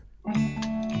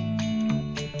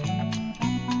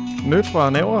Nyt fra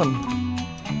næveren.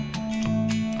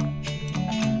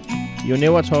 You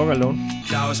never talk alone.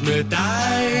 Dags med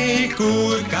dig,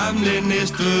 gode gamle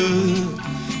Næstved.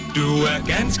 Du er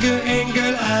ganske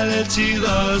enkel altid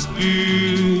os by.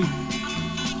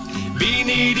 Vin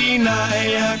i din ej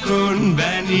er kun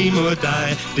vand imod dig.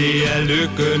 Det er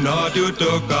lykke, når du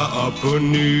dukker op på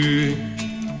ny.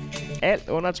 Alt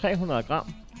under 300 gram,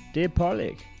 det er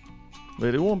pålæg.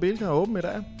 Ved det ord om Bilka er åben i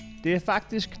dag? Det er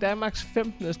faktisk Danmarks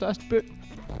 15. største by.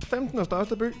 15.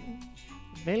 største by.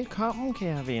 Velkommen,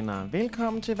 kære venner.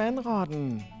 Velkommen til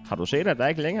Vandrotten. Har du set, at der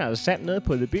ikke længere er sand nede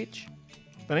på The Beach?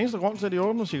 Den eneste grund til, at de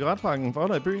åbner cigaretpakken for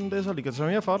dig i byen, det er, så de kan tage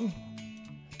mere for den.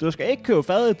 Du skal ikke købe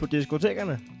fadet på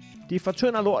diskotekerne. De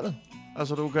fortynder lortet.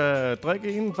 Altså, du kan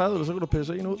drikke en fad, eller så kan du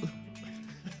pisse en ud.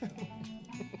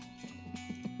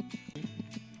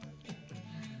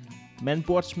 Man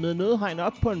burde smide nødhegn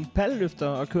op på en palleløfter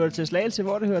og køre det til Slagelse,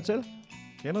 hvor det hører til.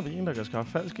 Kender vi en, der kan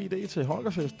skaffe falsk ID til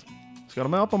Holgerfest? Skal du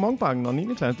med op på Munkbakken, når 9.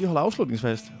 klasse de holder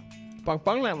afslutningsfest?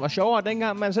 Bonbonland var sjovere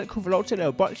dengang, man selv kunne få lov til at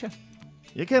lave bolsjer.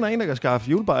 Jeg kender en, der kan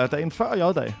skaffe julebajer dagen før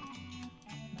J-dag.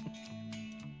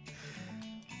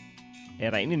 Er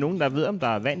der egentlig nogen, der ved, om der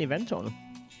er vand i vandtårnet?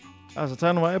 Altså,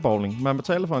 tag nu af bowling. Man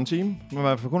betaler for en time, men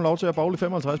man får kun lov til at bowle i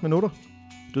 55 minutter.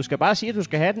 Du skal bare sige, at du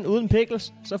skal have den uden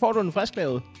pickles, så får du den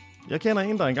frisklavet. Jeg kender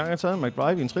en, der engang har taget en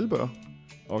McDrive i en trillebør.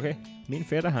 Okay. Min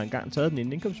fætter har engang taget den i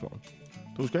en indkøbsvogn.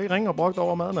 Du skal ikke ringe og brokke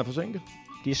over, maden er forsinket.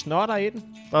 De snotter i den.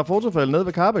 Der er fotofælde nede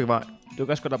ved Karbækvej. Du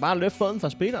kan sgu da bare løfte foden fra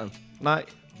speederen. Nej.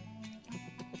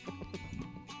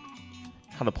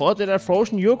 Har du prøvet det der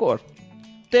frozen yoghurt?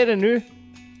 Det er det nye.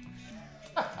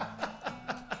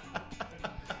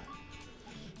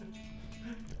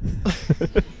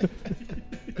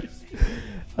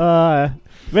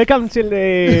 Velkommen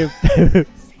til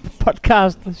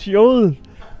podcast showet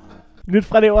Nyt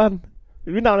fra næveren.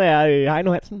 Mit navn er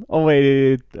Heino Hansen, og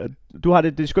du har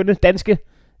det skønne danske.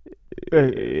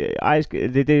 Det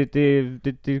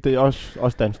er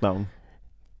også dansk navn.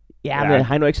 Ja, men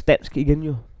Heino er ikke så dansk igen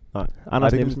jo. Nej.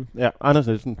 Anders Nielsen. Ja, Anders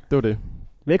Nielsen, det var det.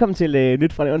 Velkommen til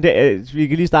Nyt fra næveren. Vi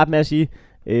kan lige starte med at sige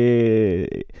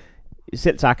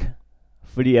selv tak.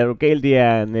 Fordi er du galt, det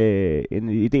er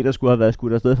en idé, der skulle have været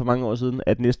skudt afsted for mange år siden,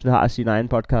 at Næstved har sin egen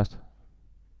podcast.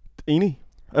 Enig.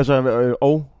 Altså,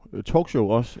 og talkshow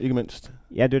også, ikke mindst.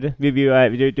 Ja, det er det. Det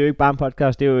er jo ikke bare en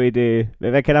podcast, det er jo et,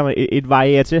 hvad kalder man, et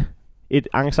variété, et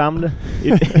ensemble,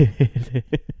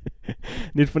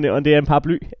 Nyt fornævren, det er en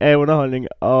paraply af underholdning,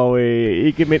 og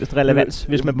ikke mindst relevans,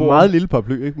 hvis man bor... Meget lille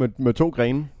paraply, ikke? Med 2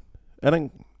 grene. Er der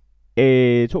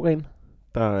en... 2 grene?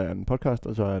 Der er en podcast,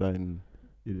 og så er der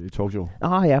et talkshow.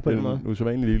 Ja, på den måde. En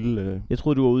usædvanlig lille... Jeg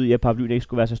troede, du var ude i, at paraplyen ikke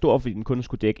skulle være så stor, fordi den kun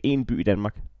skulle dække én by i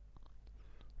Danmark.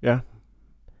 Ja.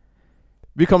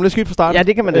 Vi kom lidt skidt fra starten. Ja,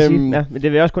 det kan man da sige. Ja, men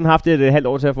det vil også kun have haft et halvt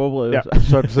år til at forberede. Ja,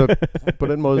 så på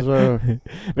den måde så...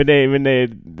 men det er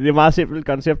et meget simpelt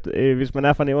koncept. Hvis man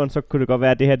er fra nævren, så kunne det godt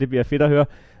være, at det her det bliver fedt at høre.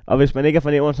 Og hvis man ikke er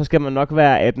fra nævren, så skal man nok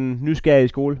være af den nysgerrige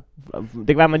skole. Det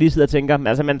kan være, at man lige sidder og tænker,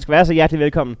 altså man skal være så hjertelig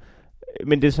velkommen.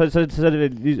 Men det, så er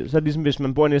det ligesom, hvis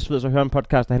man bor i Næstved, og så hører en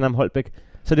podcast, der handler om Holbæk.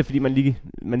 Så er det fordi,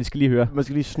 man skal lige høre. Man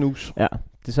skal lige snuse. Ja,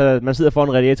 det er så, man sidder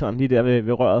foran radiatoren lige der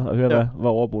ved røret og hører, hvad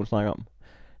overboen snakker om.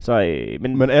 Så,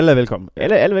 men alle er velkommen.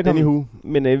 Alle er velkommen.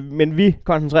 Men vi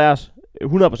koncentrerer os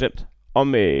 100%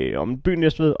 om byen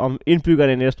Næstved, om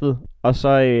indbyggerne i Næstved. Og så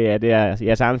er det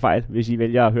jeres egen fejl, hvis I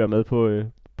vælger at høre med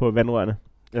på vandrørene.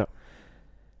 Ja.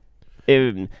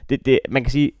 Man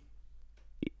kan sige,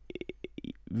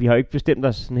 vi har jo ikke bestemt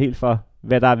os sådan helt for,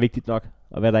 hvad der er vigtigt nok,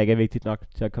 og hvad der ikke er vigtigt nok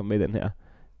til at komme med i den her.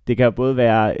 Det kan jo både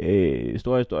være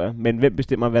store historier, men hvem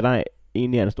bestemmer, hvad der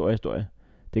egentlig er en stor historie?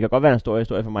 Det kan godt være en stor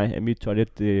historie for mig, at mit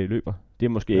toilet løber. Det er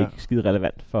måske ikke skide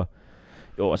relevant for...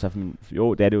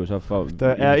 Jo, det er det jo så for... Der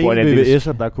er en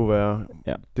VVS'er, der kunne være...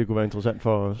 Ja. Det kunne være interessant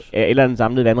for os. Eller en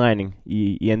samlet vandregning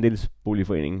i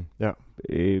andelsboligforeningen. Ja.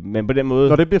 Men på den måde...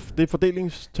 Når det er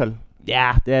fordelingstal.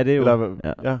 Ja, det er det jo. Eller,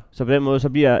 ja. Så på den måde, så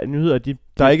bliver nyheder...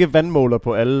 Der er ikke vandmåler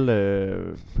på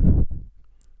alle...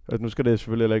 nu skal det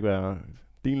selvfølgelig heller ikke være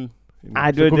din...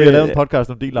 Ej, så kunne vi have lavet en podcast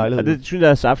om din lejlighed. Og det synes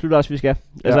jeg absolut også, vi skal.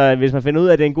 Ja. Altså, hvis man finder ud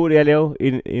af, at det er en god idé at lave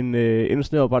en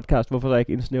indsnæver podcast, hvorfor så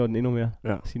ikke indsnæver den endnu mere?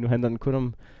 Ja. Så nu handler den kun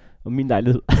om min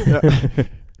lejlighed.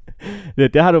 Ja.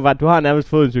 Det har du har nærmest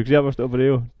fået en succes op at stå på det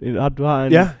jo. Du har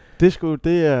en... Ja, det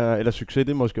er... Eller succes,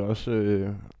 det er måske også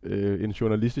en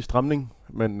journalistisk stramning.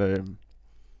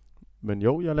 Men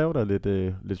jo, jeg laver da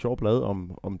lidt sjov blad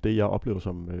om det, jeg oplever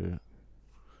som...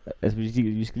 Altså,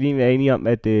 vi skal lige være enige om,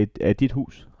 at dit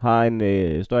hus har en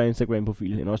større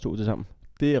Instagram-profil end os to til sammen.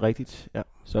 Det er rigtigt, ja.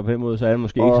 Så på den måde, så er det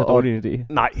måske ikke så dårlig en idé.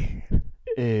 Nej.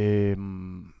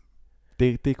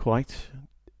 Det er korrekt.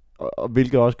 og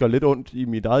hvilket også gør lidt ondt i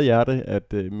mit eget hjerte,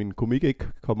 at min komik ikke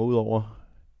kommer ud over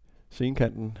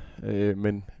scenekanten,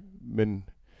 men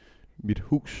mit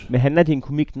hus. Men handler din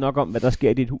komik nok om, hvad der sker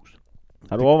i dit hus?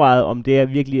 Har du overvejet, om det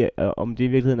i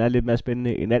virkeligheden er lidt mere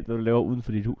spændende, end alt, hvad du laver uden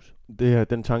for dit hus?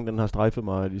 Den tanke, den har strejfet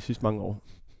mig de sidste mange år.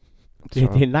 Det er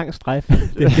en lang strejf.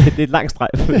 det er et langt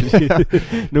strejf.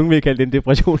 Nogen vil kalde det en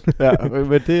depression. Ja,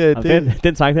 men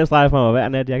den tanke, den strejfer mig hver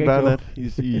nat. Jeg kan hver ikke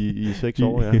nat i 6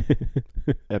 år, ja.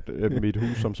 at mit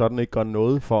hus som sådan ikke gør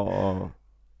noget for at...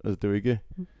 Altså, det er jo ikke...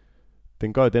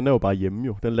 Den er jo bare hjemme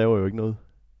jo. Den laver jo ikke noget.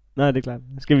 Nej, det er klart.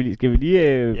 Skal vi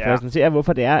lige præsentere,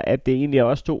 hvorfor det er, at det egentlig er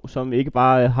os to, som ikke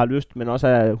bare har lyst, men også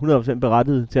er 100%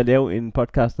 berettiget til at lave en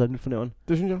podcast, der er nyt for nævren?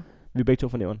 Det synes jeg. Vi er begge to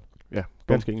for nævren. Ja,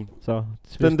 ganske enkelt. Så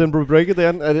den blev breaket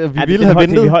der. Vi ville have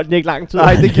ventet. Vi holdt den ikke lang tid.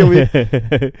 Nej, det gjorde vi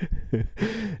ikke.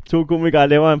 2 komikere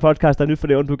laver en podcast, der er nyt for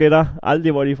nævren. Du gætter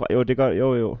aldrig, hvor de er fra. Jo, det gør.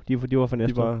 Jo. De var fra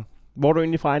Næstved. Hvor er du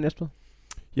egentlig fra i Næstved?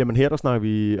 Jamen her, der snakker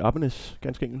vi Appenæs,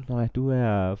 ganske enkelt. Nej, du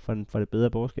er fra det bedre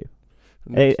borgerskab.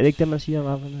 Er det ikke det, man siger om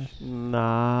Appenæs?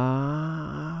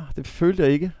 Nej, det følte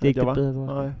jeg ikke. Det er ikke det bedre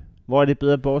borgerskab? Nej. Hvor er det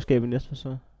bedre borgerskab i Næstved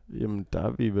så? Jamen, der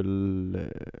er vi vel...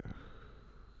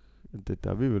 der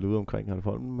er vi vel ude omkring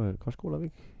Herlufsholm kostskoler,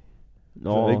 ikke?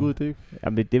 Nå. Så er det ikke ude det?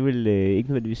 Jamen, det er vel ikke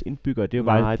nødvendigvis indbyggere. Det er jo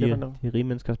bare de rige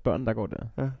menneskers børn, der går der.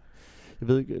 Ja. Jeg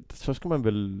ved ikke, så skal man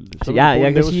vel... Altså,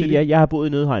 jeg kan sige, at jeg har boet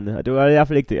i Nødhegnet, og det var i hvert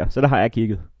fald ikke der. Så der har jeg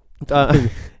kigget. Der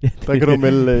kan du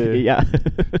melde... Ja.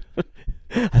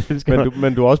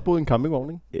 men du har også boet i en campingvogn,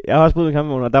 ikke? Jeg har også boet i en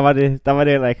campingvogn, og der var det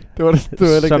heller ikke. Det var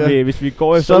heller ikke. Hvis vi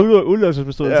går efter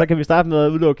udlukkelsesmetoden, så kan vi starte med at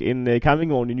udelukke en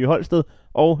campingvogn i Ny Holsted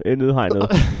og Nødhegnet.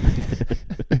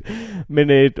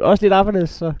 Men også lidt Appenæs,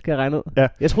 så kan jeg regne ud. Ja.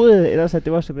 Jeg troede ellers, at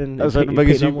det var simpelthen altså, man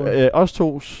kan sige, os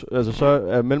to, altså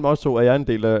så mellem os to er jeg en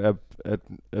del af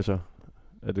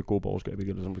det gode borgerskab, ikke?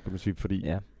 Eller som det kan man sige, fordi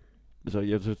altså,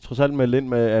 jeg trods alt meldte ind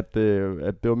med, at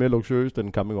det var mere luksuriøst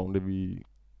end campingvogn, det vi...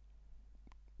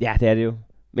 Ja, det er det jo.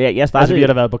 Men jeg startede... Altså, vi har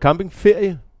da været på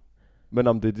campingferie, men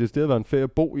om det stedet var en ferie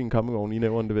at bo i en campingvogn i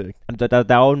nævren, det ved jeg ikke. Jamen,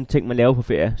 der er jo en ting, man laver på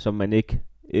ferie, som man ikke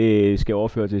skal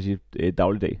overføre til sit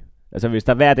dagligdag. Altså, hvis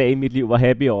der hver dag i mit liv var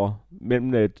happy over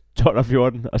mellem 12 og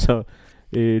 14, og så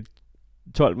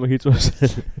 12 mojitos,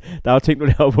 der er jo ting, du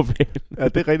laver på ferien. Ja,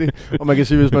 det er rigtigt. Og man kan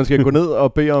sige, hvis man skal gå ned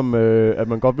og bede om, at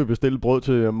man godt vil bestille brød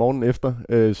til morgenen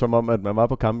efter, som om, at man var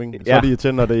på camping, så er det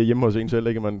irriterende, når det er hjemme hos en selv,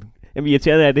 ikke? Man... Jamen,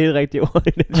 irriterende er det helt rigtigt ord.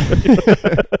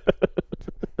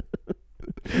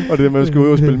 Og det, man skal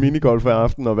ud og spille minigolf hver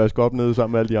aften og vaske op nede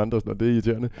sammen med alle de andre, og det er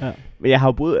irriterende. Ja. Men jeg har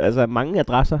jo boet mange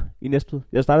adresser i Næstved.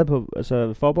 Jeg startede på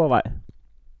Forborgvej,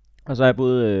 og så har jeg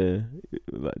boet...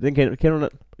 den kender du den?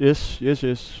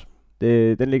 Yes.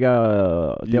 Den ligger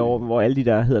derovre, hvor alle de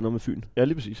der hedder noget med Fyn. Ja,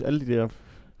 lige præcis. Alle de der...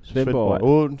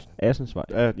 Svendborg, Assensvej.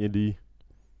 Ja, lige.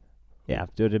 Ja,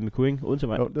 det var det med Kuing,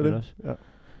 Odensevej. Jo, det er det. Også.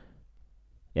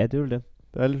 Ja, det er jo det.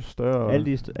 Der er alle større...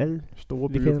 Alle store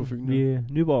byer på Fyn.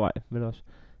 Nyborgvej, vel også.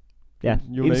 Ja,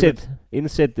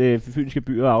 indsæt fynske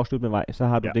byer og afslut med vej, så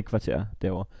har du det kvarter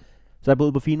derovre. Så er jeg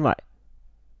boet på Finvej.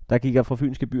 Der gik jeg fra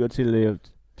fynske byer til...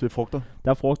 til frugter.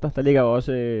 Der er frugter. Der ligger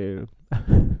også...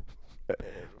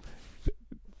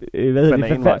 hvad hedder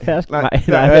det? Fersk? Nej,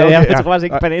 jeg tror faktisk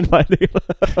ikke Bananvej ligger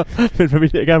der. Men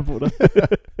familie, jeg gerne bo der.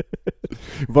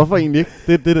 Hvorfor egentlig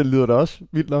ikke? Det lyder da også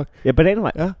vildt nok. Ja,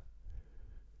 Bananvej. Ja.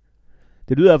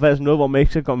 Det lyder i hvert fald som noget, hvor man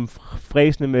ikke skal komme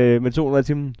fræsende med 200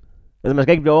 timer. Altså, man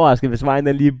skal ikke blive overrasket, hvis vejen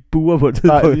der lige buer på det.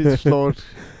 Nej, lige slår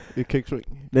et kickswing.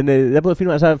 Men jeg boede i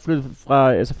Finvej, så har jeg flyttet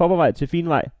fra Forborgvej til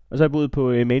Finvej, og så har jeg boet på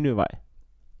Manøvej.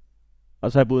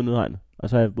 Og så har jeg boet i Nødhegnet, og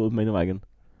så har jeg boet på Manøvej igen.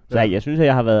 Så jeg synes, at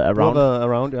jeg har været around. Du har været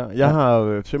around, ja. Jeg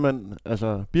har simpelthen,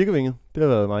 Birkevinget, det har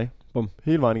været mig. Bum.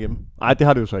 Hele vejen igennem. Nej, det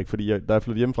har det jo så ikke, fordi da jeg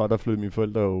flyttede hjemmefra, der flyttede mine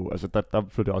forældre jo, altså der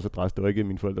flyttede jeg også adresse. Det var ikke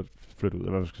mine forældre, der flyttede ud,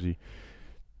 hvad man skal sige.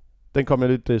 Den kom jeg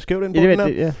lidt skævt ind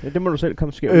på, det må du selv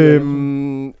komme skævt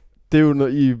ind. Det er jo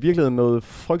i virkeligheden noget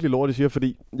frygteligt lort, de siger,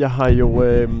 fordi jeg har jo...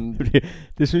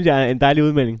 det synes jeg er en dejlig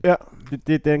udmelding. Ja.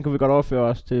 Den kunne vi godt overføre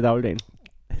også til dagligdagen.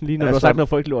 Lige når du har sagt noget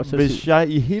frygteligt lort. Hvis jeg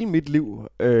i hele mit liv...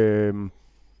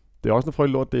 det er også noget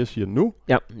frygteligt lort, det jeg siger nu.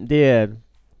 Ja, det er...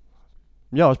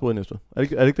 Jeg har også boet i Næstved. Er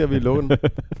det ikke der, vi lukker den?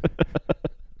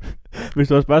 Hvis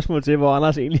du har spørgsmål til, hvor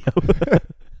Anders egentlig er ude,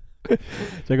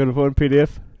 så kan du få en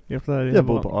pdf. Efter jeg har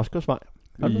boet på Oscarsvej.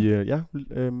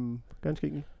 Ganske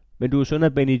enkelt. Men du er søn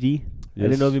af Benny D. Yes. Er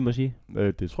det noget, vi må sige?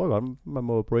 Det tror jeg godt, man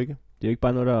må breake. Det er jo ikke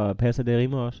bare noget, der passer, det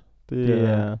rimer også. Det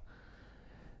er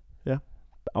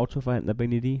autoforhandler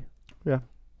Benny D. Ja,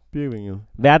 Birkevinget.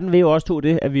 Verden ved jo også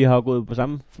det, at vi har gået på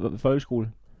samme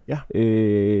folkeskole. Ja.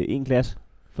 En klasse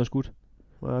for skudt.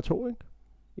 Ja, 2, ikke?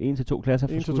 1 til 2 klasser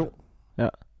for skudt. 1 til 2. Ja.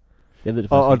 Jeg ved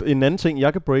det Og faktisk en anden ting,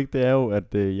 jeg kan break, det er jo, at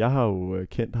jeg har jo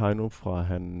kendt Heino fra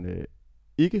han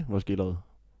ikke var skildret.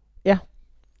 Ja.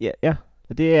 Ja.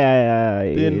 Og det er...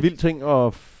 Det er en vild ting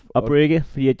at breake,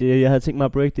 fordi jeg havde tænkt mig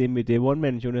at breake det med det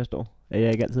one-man-show næste år. At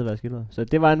jeg ikke altid har været skildret. Så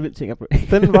det var en vild ting at breake.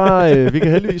 Den var... vi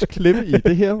kan heldigvis klippe i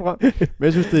det her program. Men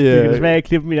jeg synes, det... Vi kan desværre ikke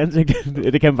klippe mit ansigt.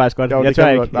 Det kan man faktisk godt. Jo, jeg tør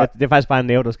ikke. Det er faktisk bare en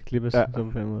næve, der skal klippes. Ja. På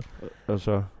en måde. Og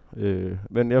så...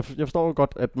 men jeg forstår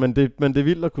godt, at men det er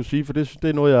vildt at kunne sige, for det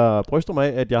er noget, jeg bryster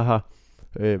mig af, at jeg har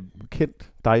kendt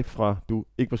dig fra, du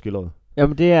ikke var skildret.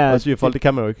 Jamen det er... Og siger folk, det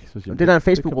kan man jo ikke. Så siger det er der en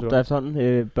Facebook-gruppe, der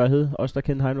efterhånden bør hedde, også der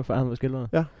kendte Heino, før han var skildret.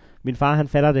 Ja. Min far, han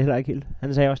fatter det heller ikke helt.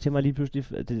 Han sagde også til mig lige pludselig,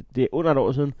 det er under et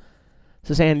år siden,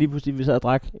 så sagde han lige pludselig, at vi sad og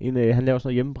drak, han laver sådan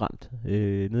noget hjemmebrændt.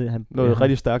 Noget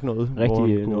rigtig stærkt noget.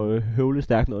 Noget høvle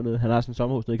stærkt noget nede. Han har sådan en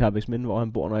sommerhus nede i Karrebæksminde, hvor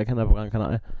han bor, når ikke han er på Gran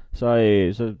Canaria.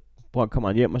 Så kommer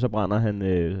han hjem, og så brænder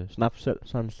han snaps selv,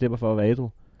 så han slipper for at være ædru.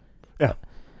 Ja.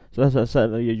 Så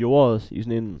sad jeg jordet i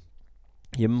sådan en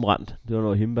hjemmebrændt. Det var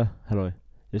noget himba, halløj.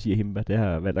 Jeg siger himba, det har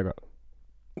jeg valgt at gøre.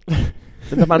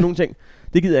 Der er bare nogle ting.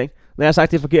 Det gider jeg ikke. Når jeg har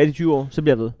sagt det er forkert i 20 år, så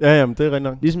bliver jeg ved. Ja, jamen det er rigtig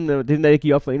nok. Ligesom det der jeg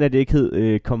gik op for en af det ikke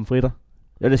hed komfritter.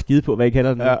 Jeg er da skide på, hvad I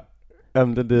kalder den. Ja.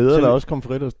 Jamen det hedder der også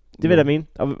komfritter. Det vil jeg da mene.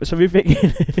 Og så vi fik en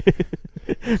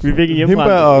hjemmebrændt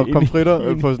himba og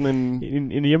komfritter på sådan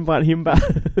en hjemmebrændt himba.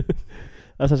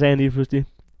 Og så sagde han lige pludselig,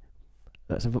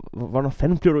 altså hvornår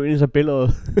fanden blev du egentlig så billede?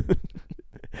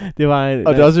 Det var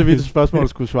og det er også et vildt spørgsmål, du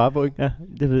skulle svare på, ikke? Ja,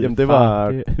 det ved jeg. Jamen det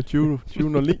var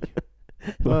 2009.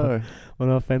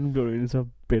 Hvornår fanden blev du egentlig så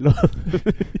billede?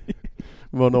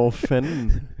 Hvornår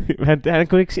fanden? han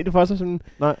kunne ikke se det for sig sådan.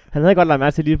 Nej. Han havde godt lagt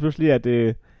mærke til lige pludselig,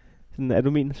 at sådan, er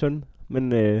du min søn?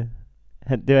 Men det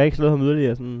var ikke slået ham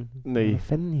yderligere sådan. Nej. Hvad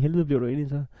fanden i helvede blev du egentlig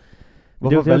så?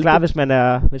 Det er jo klart, hvis man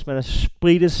er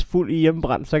sprites fuld i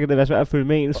hjemmebrændt, så kan det være svært at følge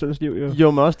med i ens søns liv.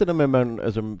 Jo, men også det der med, man,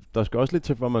 altså, der skal også lidt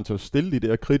til, for man tager stille de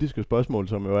der kritiske spørgsmål,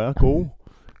 som jo er gode.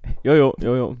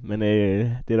 Jo. Men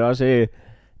det er da også,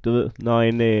 du ved, når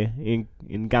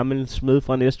en gammel smed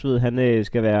fra Næstved, han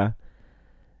skal være,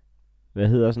 hvad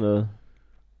hedder sådan noget,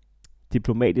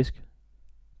 diplomatisk.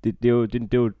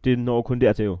 Det når kun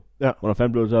dertil jo. Ja. Hvornår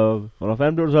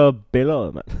fanden blev du så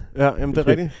bællet, mand? Ja, jamen det er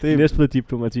rigtigt. Det er Næstved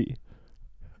diplomati.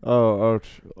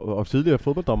 Og tidligere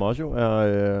fodbolddommer også jo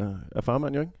er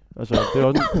farmand jo, ikke? Altså det er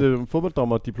også en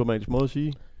fodbolddommer diplomatisk måde at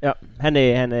sige. Ja, han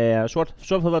er sort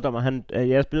fodbolddommer.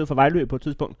 Jeg spillede for Vejlø på et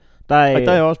tidspunkt. Der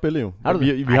er jeg også spillet jo.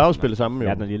 Vi har jo spillet sammen jo.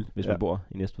 Ja, den er lille, hvis man bor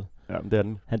i Næstved. Ja, det er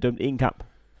den. Han dømte én kamp.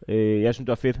 Jeg synes det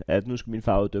var fedt, at nu skulle min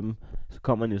far uddømme. Så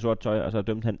kom han i sort tøj, og så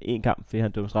dømte han én kamp, fordi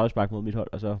han dømte straffespark mod mit hold,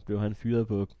 og så blev han fyret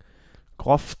på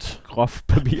groft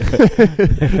papir.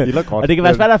 Eller groft. Og det kan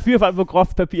være svært at fyre folk på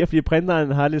groft papir, fordi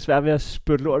printeren har lidt svært ved at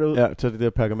spytte lortet ud. Ja, til det der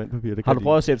pergamentpapir. Det har du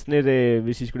prøvet at sætte sådan et,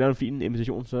 hvis I skulle lave en fin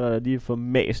invitation, så lige få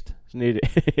mast sådan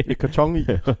et karton i.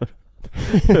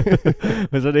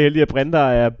 Men så er det heldigt, at printer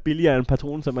er billigere end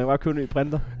patronen, så man kan bare købe en ny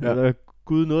printer. Ja. Eller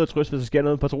Gud noget at trøste, hvis der sker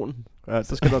noget med patronen. Ja,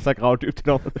 så skal du også grave dybt i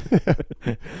noget.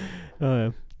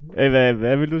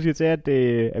 Hvad vil du sige til, at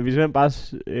vi simpelthen bare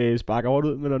sparker hårdt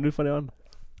ud med noget nyt fra nævren?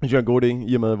 Det synes jeg er en god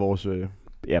idé, i og med vores...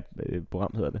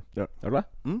 program hedder det. Ja. Er du klar?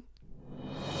 Mm.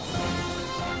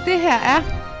 Det her er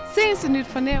seneste nyt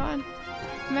fra nævren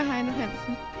med Heino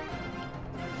Hansen.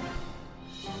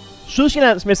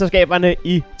 Sydsjællandsmesterskaberne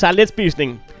i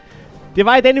tarteletspisning. Det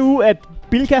var i denne uge, at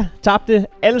Bilka tabte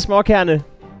alle småkærne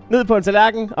ned på en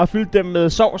tallerken og fyldte dem med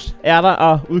sovs, ærter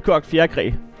og udkogt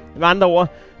fjerkræ. Med andre ord,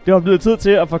 det var blevet tid til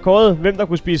at få kåret, hvem der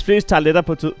kunne spise flest tarteletter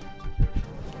på tid.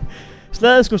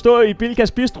 Slaget skulle stå i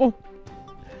Bilkas Bistro.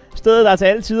 Stedet, der til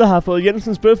alle tider har fået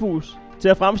Jensens Bøfhus til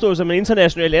at fremstå som en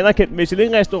international anerkendt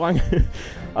Michelin-restaurant.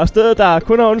 Og stedet, der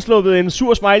kun har undsluppet en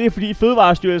sur smiley, fordi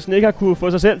Fødevarestyrelsen ikke har kunne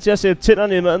få sig selv til at sætte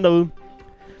tænderne i maden derude.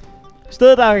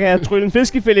 Stedet, der kan trylle en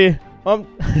fiskefilet om...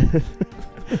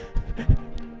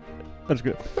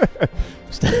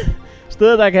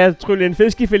 Stedet, der kan trylle en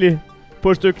fiskefilet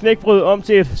på et stykke knækbrød om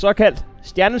til et såkaldt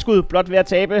stjerneskud, blot ved at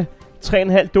tabe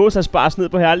 3,5 dåser asparges ned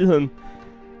på herligheden.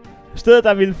 Stedet,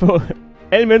 der ville få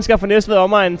alle mennesker fra Næstved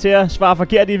omegnen til at svare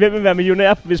forkert i, hvem vil være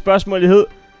millionær, hvis spørgsmålet hed,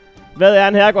 hvad er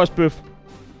en herregårdsbøf?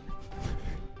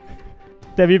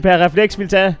 Da vi per refleks ville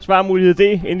tage svarmulighed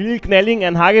D, en lille knalling af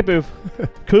en hakkebøf,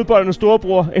 kødbollens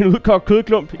storebror, en udkogt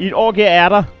kødklump i et orgie af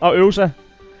ærter og øvser.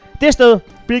 Det sted,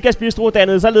 Bilkas Bistro,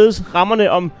 dannede således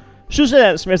rammerne om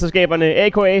Sydsjællandsmesterskaberne,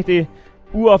 a.k.a. det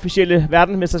uofficielle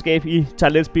verdensmesterskab i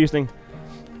tarteletspisning.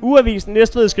 Uavisen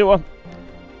Næstved skriver,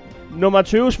 nummer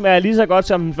 20 smager lige så godt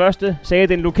som den første, sagde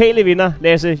den lokale vinder,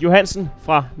 Lasse Johansen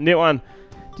fra Nævren.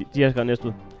 De har skrevet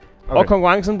Næstved. Okay. Og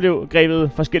konkurrencen blev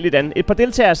grebet forskelligt an. Et par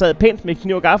deltagere sad pænt med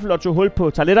kniv og gaffel og tog hul på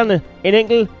toiletterne. En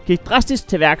enkelt gik drastisk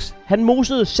til værks. Han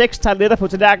mosede 6 toiletter på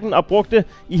tallerkenen og brugte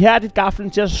ihærdigt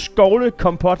gaflen til at skovle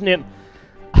kompotten ind.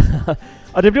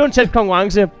 Og det blev en tæt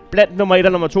konkurrence blandt nummer 1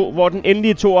 og nummer 2, hvor den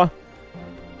endelige toer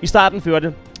i starten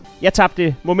førte. Jeg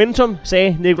tabte momentum,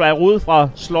 sagde Nikolaj Rode fra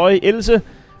Sløje Else.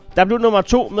 Der blev nummer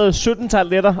 2 med 17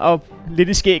 toiletter og lidt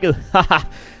i skægget.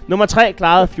 Nummer 3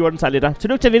 klarede 14 toiletter.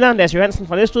 Tillykke til vinderen Lasse Johansen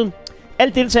fra Næstved.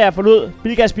 Alle deltagere forlod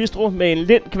Bilgas Bistro med en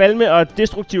lind kvalme og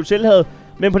destruktiv selvhad,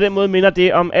 men på den måde minder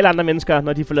det om alle andre mennesker,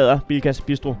 når de forlader Bilgas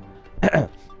Bistro.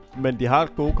 Men de har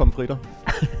gode komfritter.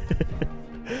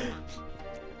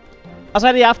 Og så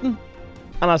er det i aften,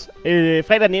 Anders,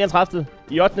 fredag den 31.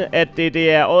 i 8. at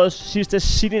det er årets sidste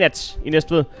Citynat i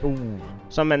Næstved,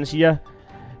 som man siger.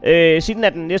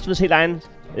 Citynatten Næstveds helt egen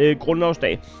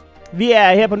grundlovsdag. Vi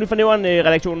er her på Nyt for Nævren,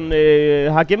 redaktionen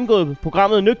har gennemgået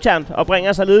programmet nøgternt og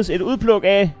bringer således et udpluk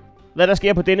af, hvad der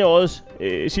sker på denne årets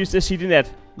sidste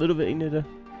Citynat. Ved du egentlig det?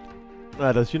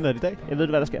 Nej, der er Citynat i dag. Jeg ved,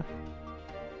 hvad der sker.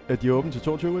 De er åbent til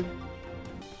 22, ikke?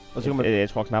 Og så kan man... Jeg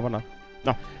tror knapperne.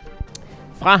 Nå.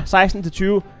 Fra 16 til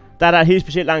 20, der er der et helt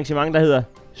specielt arrangement, der hedder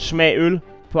Smag Øl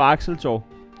på Axeltorv,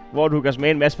 hvor du kan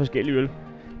smage en masse forskellige øl.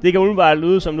 Det kan umiddelbart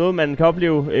lyde som noget, man kan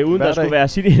opleve, uden der skulle være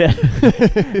Citynat.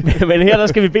 Men her der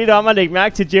skal vi bede dig om at lægge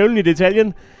mærke til djævlen i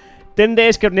detaljen. Den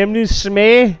dag skal du nemlig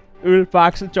smage øl på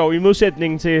Axeltorv, i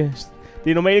modsætning til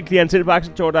det normale klientel på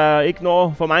Axeltorv, der ikke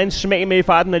når for mig en smag med i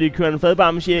farten, når de kører en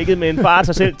fadbarmers i ægget med en far,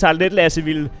 sig selv tager let Lasse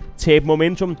vil tabe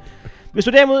momentum. Hvis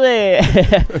du derimod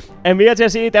er mere til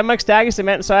at se Danmarks stærkeste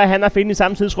mand, så er han at finde i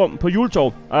samme tidsrum på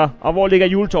Juletorv. Og hvor ligger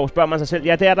Juletorv, spørger man sig selv.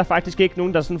 Ja, det er der faktisk ikke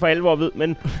nogen, der sådan for alvor ved.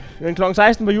 Men kl.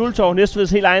 16 på Juletorv,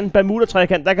 Næstveds helt egen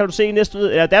Bermuda-trækant, der kan du se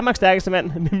Danmarks stærkeste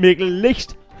mand, Mikkel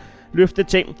Licht, løfte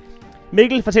ting.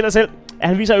 Mikkel fortæller selv, at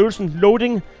han viser øvelsen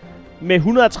loading med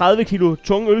 130 kilo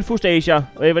tunge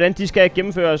ølfustager, hvordan de skal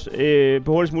gennemføres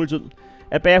på hurtigst mulig tid.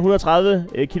 At bære 130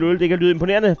 kilo øl, det kan lyde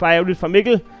imponerende, bare ærgerligt fra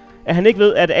Mikkel, at han ikke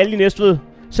ved, at alle i Næstved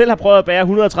selv har prøvet at bære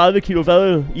 130 kilo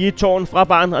fadøl i et tårn fra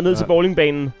baren og ned til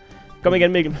bowlingbanen. Kom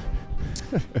igen, Mikkel.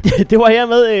 Det var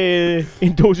hermed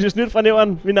en dosis nyt fra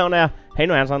Nævren. Mit navn er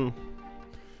Hanno Hansen.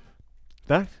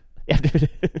 Tak. Ja, det.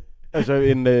 Altså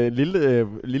en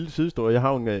lille sidehistorie. Jeg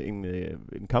har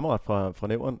en kammerat fra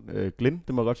Nævren, Glenn,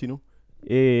 det må jeg godt sige nu.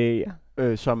 Ja.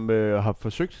 Som har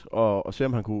forsøgt at se,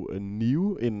 om han kunne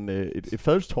nive et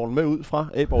fadølstårn med ud fra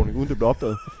A-bowling, uden det blev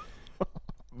opdaget.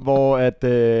 Hvor at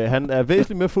han er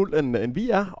væsentligt mere fuld, end vi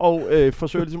er, og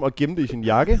forsøger ligesom at gemme det i sin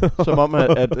jakke, som om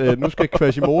at nu skal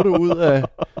Quasimodo ud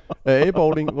af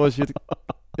A-bowling, hvor jeg siger,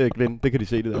 Glenn, det kan de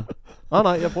se det der.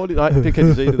 Nej, jeg prøver lige. Nej, det kan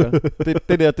de se det der.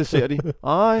 Det der, det ser de.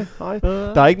 Nej.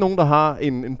 Der er ikke nogen, der har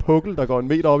en pukkel, der går 1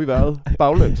 meter op i vejret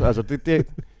baglæns. Altså, det.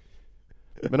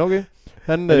 Men okay.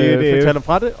 Han fortæller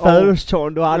fra det.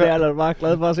 Fadølstårn, du har det, eller er du bare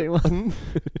glad for at se mig?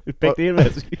 Begge dele, hvad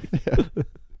jeg skal sige.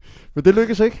 Men det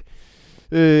lykkes ikke.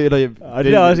 Og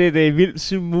det er også et vildt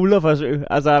smulderforsøg.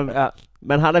 Altså,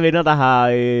 man har der venner, der har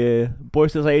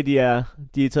brystet sig af, de er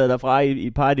taget derfra i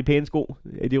et par af de pæne sko.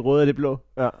 De røde og de blå.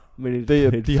 Ja. Men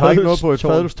de har ikke noget på et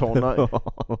fadølstårn, nej.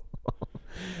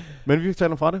 Men vi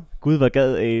taler fra det. Gud,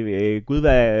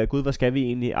 hvad skal vi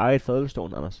egentlig eje et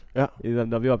fadølstårn, Anders? Ja.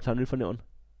 Når vi optager Nyt for Nævren.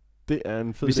 Det er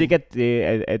en fed Hvis ikke, at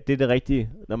det er det rigtige,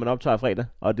 når man optager fredag,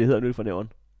 og det hedder Nyt for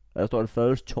Nævren. Og der står et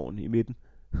fadølstårn i midten.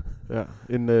 Ja,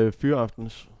 en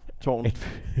fyraftens tårn.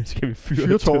 Skal vi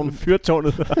fyrtårnet?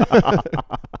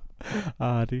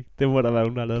 Det må der være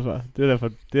nogen, der har lavet før. Det er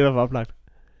derfor oplagt.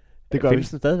 Det gør findes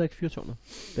den stadigvæk, fyrtårnet?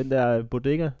 Den der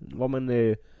bodega, hvor man...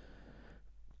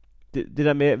 Det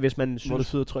der med, hvis man synes... Hvor der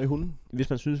sidder 3 hunde. Hvis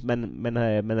man synes, man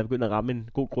er begyndt at ramme en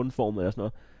god grundform eller sådan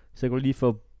noget, så kan du lige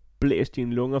få blæst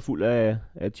dine lunger fuld af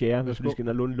tjære, hvis du lige skal ind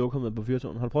og låne lokummet på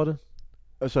fyrtårnet. Har du prøvet det?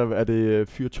 Altså, er det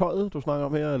fyrtøjet, du snakker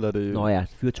om her, eller er det... Nå ja,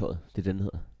 fyrtøjet, det er den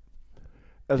hedder.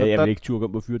 Altså, jeg vil ikke turde gå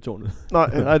på fyrtårnet.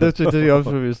 Nej, det er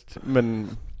også bevidst, men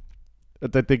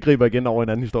det griber igen over en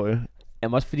anden historie.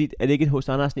 Jamen også fordi, er det ikke et H.C.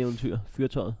 Andersen eventyr,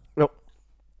 fyrtøjet? Jo.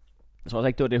 Jeg tror også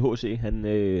ikke, det var det H.C. Han,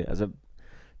 altså,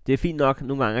 det er fint nok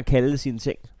nogle gange at kalde sine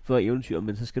ting for eventyr,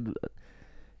 men så skal du...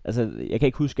 Altså, jeg kan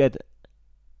ikke huske, at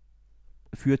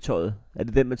fyrtøjet, er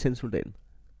det den med tændsoldaten?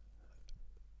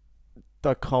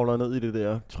 Der kravler ned i det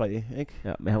der træ, ikke?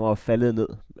 Ja, men han var faldet ned.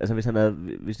 Altså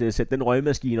hvis det havde sat den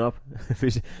røgmaskine op,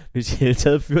 hvis jeg havde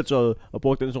taget fyrtøjet og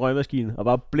brugt den som røgmaskine og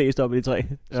bare blæst op i det træ,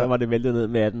 så var det væltet ned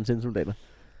med 18 tændsoldater.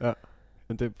 Ja,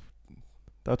 men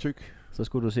der er tyk. Så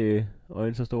skulle du se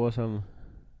øjne så store som...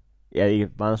 Ja, ikke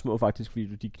meget små faktisk,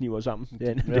 fordi de kniver sammen.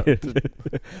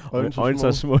 Øjne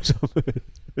så små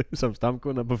som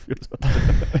stamkunder på fyrtøjet.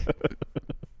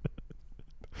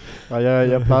 Nej,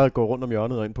 jeg plejede at gå rundt om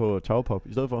hjørnet og ind på Tagpop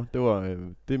i stedet for.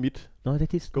 Det er mit Nå, det er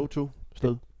dit go-to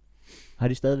sted. Har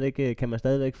de stadigvæk, kan man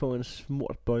stadigvæk få en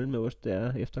smurt bolle med ost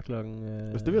der efter klokken?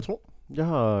 Altså det vil jeg tro. Jeg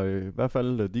har i hvert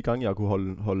fald de gange, jeg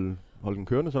kunne holde den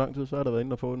kørende så lang tid, så har der været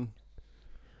inde og få den.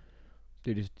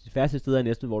 Det er de færreste steder i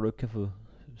næsten, hvor du ikke kan få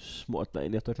smurt dig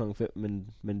ind efter klokken 5,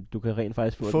 men du kan rent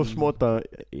faktisk få smurt dig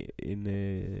en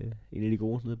af de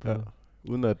gode nede på. Ja.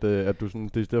 Uden at du sådan,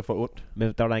 det er stedet for ondt.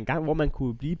 Men der var en gang, hvor man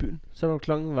kunne blive i byen. Så når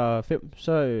klokken var 5,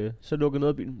 så lukkede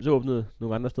noget af byen. Så åbnede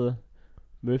nogle andre steder.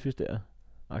 Murphys der.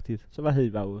 Aktivt. Så var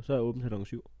det bare så åbent til klokken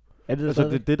 7. Er det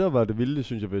altså det der var det vilde,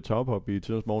 synes jeg, ved Tagpop i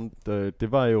tidens morgen,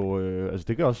 det var jo, altså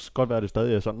det kan også godt være, at det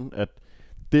stadig er sådan, at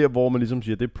der, hvor man ligesom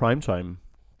siger, det er primetime,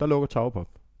 der lukker Tagpop.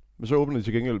 Men så åbner det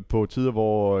til gengæld på tider,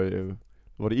 hvor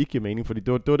det ikke giver mening, fordi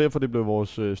det var derfor, det blev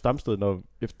vores stamsted, når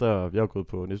efter vi har gået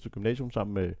på næste gymnasium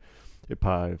sammen med et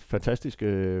par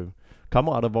fantastiske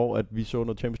kammerater, hvor at vi så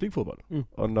noget Champions League fodbold.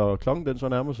 Og når klokken den så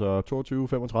nærmer sig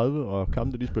 22.35, og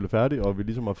kampene de spiller færdigt, og vi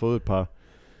ligesom har fået et par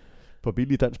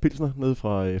billige dansk pilsner nede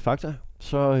fra Fakta,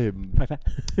 så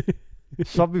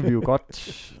så vil vi jo godt,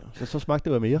 så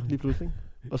smagte det mere lige pludselig.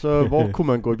 Og så hvor kunne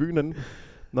man gå i byen inden?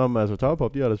 Nå, men altså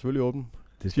Tagpop, de er da selvfølgelig åben.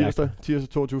 Tirsdag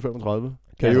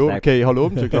 22.35. Kan I holde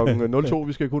åben til klokken 02?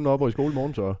 Vi skal kun op og i skole i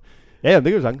morgen, så ja, det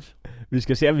kan vi sagtens. Vi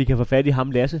skal se, om vi kan få fat i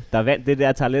ham Lasse, der vandt det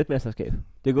der toiletmesterskab.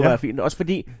 Det kunne være fint. Også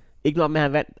fordi, ikke nok med,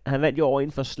 at han vandt jo over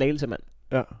inden for Slagelse, mand.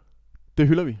 Ja, det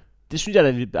hylder vi. Det synes jeg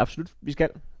da absolut, vi skal.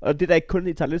 Og det er da ikke kun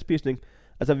i toiletspisning.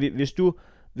 Altså,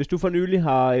 hvis du for nylig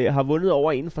har vundet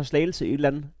over inden for Slagelse et eller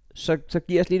andet, så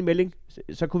giv os lige en melding.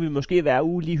 Så kunne vi måske hver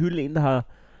uge lige hylde en,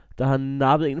 der har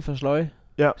nappet inden for sløje.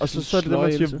 Ja, og så er det det,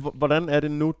 man siger, hvordan er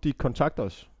det nu, de kontakter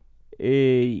os?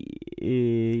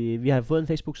 Vi har fået en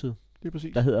Facebook-side,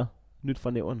 der hedder Nyt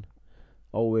fra Nævren.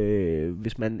 Og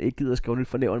hvis man ikke gider skrive Nyt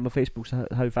fra Nævren på Facebook, så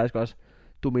har vi faktisk også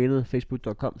domænet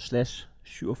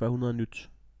facebook.com/4700nyt.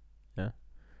 Ja.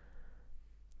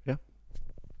 Ja.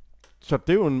 Så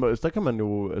det er jo der kan man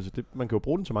jo, altså man kan jo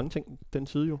bruge den til mange ting, den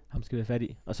side jo. Ham skal vi have fat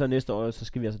i. Og så næste år, så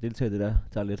skal vi altså deltage i det der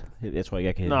toilet. Jeg tror ikke,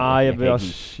 jeg kan. Nej,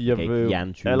 jeg vil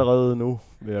allerede nu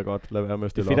vil jeg godt lade være med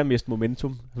at stille op. Det er fedt at miste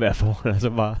momentum, hver forhold, altså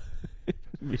bare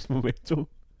miste momentum.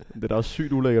 Det er da også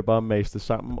sygt ulækkert bare at mase det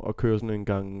sammen og køre sådan en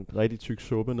gang rigtig tyk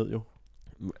suppe ned jo.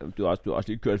 Du har også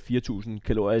lige kørt 4.000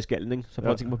 kalorier i skallen, ikke? Så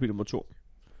prøv at tænke på bil nummer 2.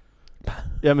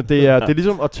 Jamen det er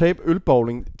ligesom at tabe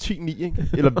ølbowling 10-9, ikke?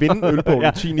 Eller vinde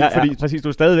ølbowling 10-9, ja, fordi præcis, du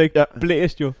er stadigvæk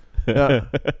blæst jo. Ja.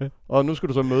 Og nu skal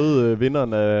du så møde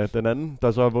vinderen af den anden,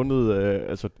 der så har vundet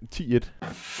 10-1.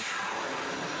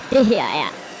 Det her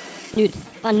er Nyt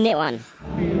fra Nævren.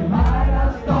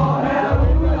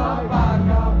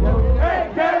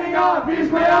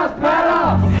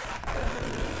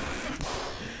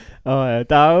 Og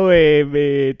der er jo,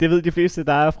 det ved de fleste,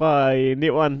 der er fra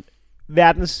Nævren,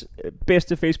 verdens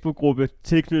bedste Facebook-gruppe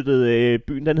tilknyttet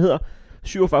byen. Den hedder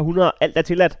 4700, alt er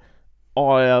tilladt,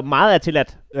 og meget er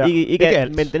tilladt. Ja, ikke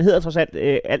alt, men den hedder trods alt,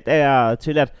 alt er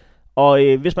tilladt.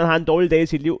 Og hvis man har en dårlig dag i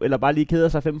sit liv, eller bare lige keder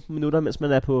sig 15 minutter, mens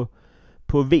man er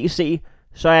på WC,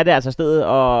 så er det altså stedet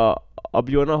at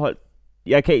blive underholdt.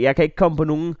 Jeg kan ikke komme på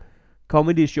nogen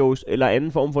comedy shows eller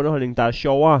anden form for underholdning, der er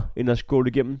sjovere end at skåle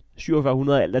igennem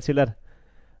 4700, alt er tilladt.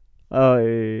 Og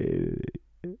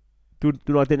du er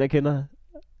nok den, jeg kender.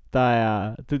 Du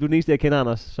er den eneste, jeg kender,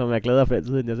 Anders, som er gladere for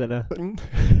altid, end jeg selv er.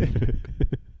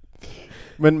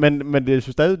 men jeg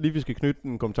synes stadig lige, vi skal knytte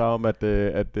en kommentar om, at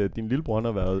din lillebror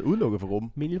har været udelukket fra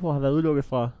gruppen. Min lillebror har været udelukket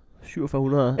fra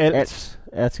 4700. Alt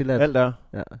er tilladt. Alt er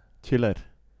tilladt.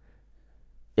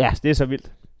 Ja, det er så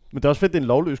vildt. Men det er også fedt, det er en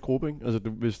lovløs gruppe, ikke? Altså,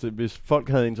 hvis folk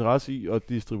havde interesse i at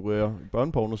distribuere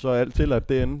børneporno, så er alt tilladt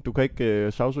derinde. Du kan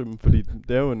ikke sagsøge dem, fordi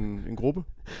det er jo en gruppe,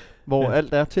 hvor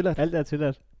alt er tilladt. Alt er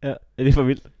tilladt. Ja, det er for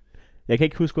vildt. Jeg kan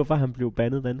ikke huske, hvorfor han blev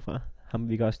bandet derindefra.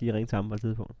 Vi kan også lige ringe til ham på et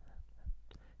tidspunkt.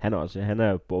 Han er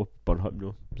jo på Bornholm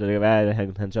nu, så det kan være, at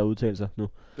han så udtaler sig nu.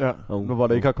 Ja, nu hvor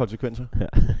det ikke har konsekvenser. Ja,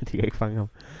 de kan ikke fange ham.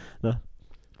 Nå.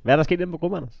 Hvad er der sket inde på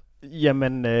gruppen, Anders?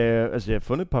 Jamen, jeg har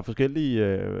fundet et par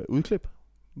forskellige udklip,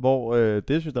 hvor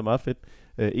det synes jeg er meget fedt.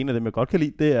 En af dem, jeg godt kan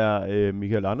lide, det er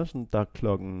Michael Andersen, der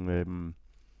klokken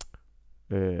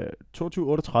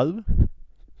 22.38.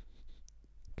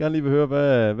 Gerne lige vil høre,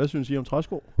 hvad synes I om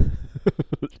træsko?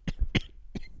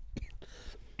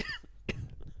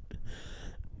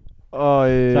 Og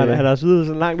så han har siddet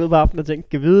så langt ude på aftenen og tænkt,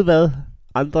 kan vide hvad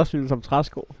andre synes om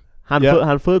træsko. Har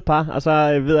han fået et par, og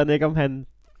så ved han ikke, om han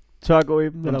tør gå i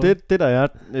dem. Eller det der er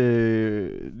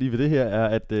lige ved det her, er,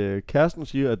 at kæresten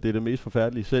siger, at det er det mest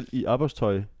forfærdelige selv i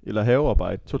arbejdstøj eller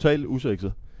havearbejde. Totalt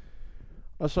usekset.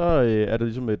 Og så er det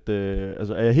ligesom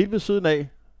er jeg helt ved siden af.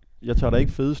 Jeg tager da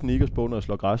ikke fede sneakers på, når jeg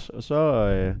slår græs. Og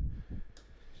så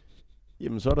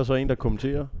Jamen, så er der så en, der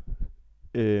kommenterer.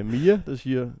 Mia, der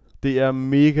siger, det er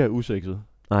mega usekset.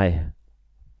 Nej.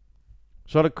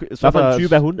 Så er der... Hvad for en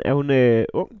type er hun? Er hun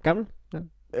ung, gammel?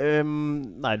 Ja.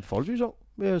 Nej, forholdsvis ung,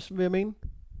 vil jeg mene.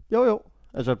 Jo.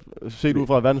 Altså, set ud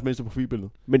fra verdens mindste profilbillede.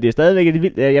 Men det er stadigvæk lidt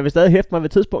vildt. Jeg vil stadig hæfte mig ved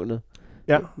tidspunktet.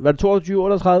 Ja. Var det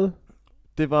 22-38?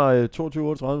 Det var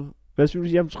 22-38. Hvad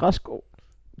synes I om træsko?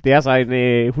 Det er så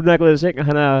en... hun er gået i seng, og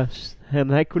han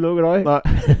har ikke kunnet lukke et øje. Nej.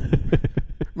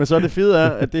 Men så er det fede er,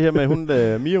 at det her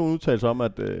med, Mia udtaler sig om,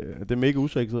 at det er mega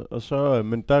usekset. Og så,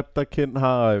 men der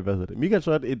har, Michael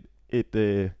så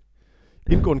et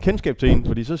indgående kendskab til hende.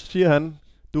 Fordi så siger han,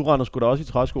 du render sgu da også i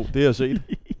træsko. Det har jeg set.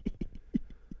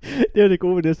 Det er det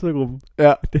gode ved Næstved-gruppen.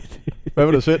 Ja. Hvad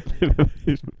vil du selv?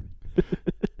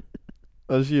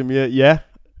 Og så siger Mia, ja.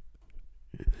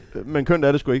 Men kønt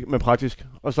er det sgu ikke, men praktisk.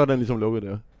 Og så er den ligesom lukket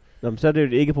der. Nå, men så er det jo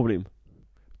et ikke-problem.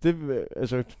 Det,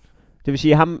 altså... Det vil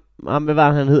sige, ham hvad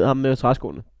var han hed, ham med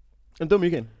træskoene? Jamen, det var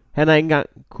Michael. Han har ikke engang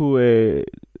kunne...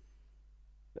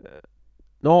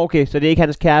 Nå, okay, så det er ikke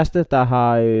hans kæreste,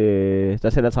 der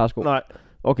sælger træsko? Nej.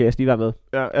 Okay, jeg skal lige være med.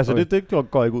 Ja, altså okay. det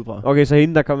går ikke ud fra. Okay, så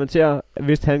hende, der kommenterer,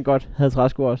 vidste han godt havde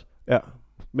træsko også? Ja.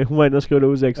 Men hun var inde og skrive det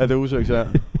usekset. Ja, det er usekset, ja.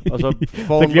 Og så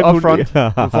får hun upfront.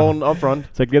 Hun får hun upfront.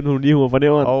 Så glemte hun lige, hun var fra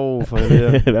nævren. For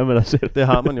det. Hvad med dig selv? Det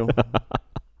har man jo.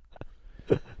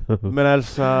 Men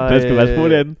altså... Man skal være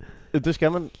spurgt anden. Det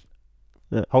skal man.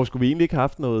 Ja. Har vi egentlig ikke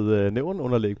haft noget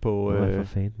nævnunderlæg på... for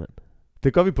fanden, mand.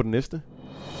 Det gør vi på den næste.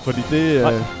 Fordi det...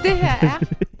 Det her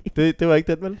er... det var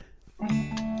ikke den, vel?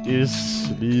 Yes,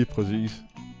 lige præcis.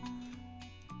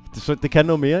 Det kan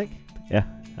noget mere, ikke? Ja.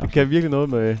 Det kan virkelig noget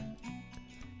med...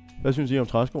 Hvad synes I om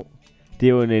træsko? Det er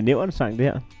jo en nævnssang, det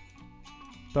her.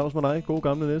 Dags med dig, gode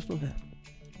gamle næste. Ja.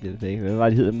 Jeg ved ikke, hvad var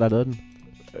det hed, der lavede den?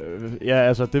 Ja,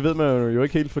 altså det ved man jo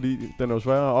ikke helt, fordi den er jo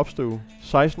svær at opstøve.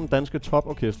 16 danske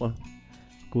toporkestre.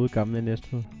 Gode gamle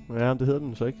Næstved. Ja, det hedder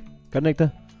den så ikke. Gør den ikke det?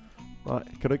 Nej,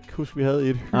 kan du ikke huske, vi havde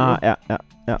et Ja.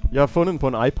 Jeg har fundet den på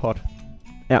en iPod.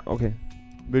 Ja, okay.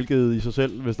 Hvilket i sig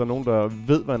selv, hvis der er nogen, der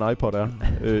ved, hvad en iPod er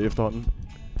efterhånden.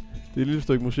 Det er et lille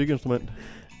stykke musikinstrument.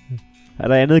 Er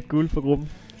der andet guld for gruppen?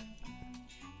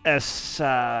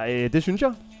 Altså, det synes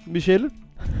jeg. Michelle.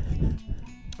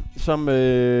 Som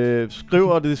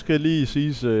skriver, og det skal lige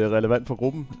siges relevant for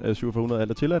gruppen, 4700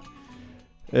 alt er tilladt.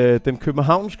 Den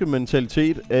københavnske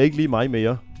mentalitet er ikke lige mig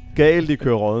mere. Galt i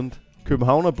kører rådent.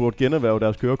 Københavner burde generhverve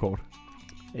deres kørekort.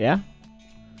 Ja.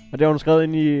 Og det har hun skrevet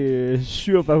ind i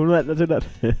 4700 alt er tilladt.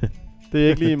 Det er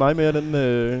ikke lige mig mere,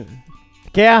 den...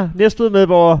 Kære Næstved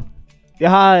medborger, jeg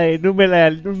har... Nu melder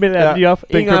jeg lige op.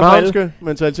 Den københavnske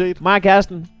mentalitet. Mig og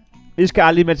kæresten, vi skal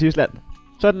aldrig med til Island.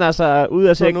 Så er den altså ude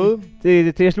af sengen.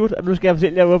 Det er slut, og nu skal jeg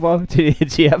fortælle jer hvorfor til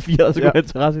jer 4, der skal have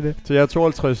interesse i det. Til jer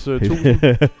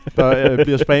 52.000, der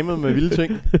bliver spammet med vilde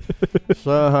ting.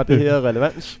 Så har det her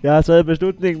relevans. Jeg har taget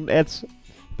beslutningen, at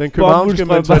den københavnske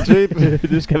mentalitet,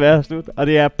 det skal være slut, og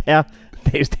det er per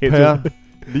dags dato. Per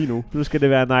lige nu. Nu skal det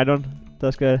være nylon,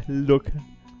 der skal lukke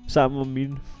sammen om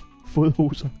mine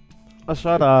fodhuser. Og så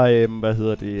er der,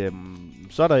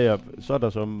 så er der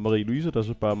så Marie-Louise, der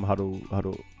så spørger om,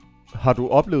 har du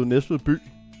oplevet Næstved by?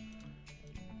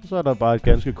 Så er der bare et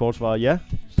ganske kort svar, ja.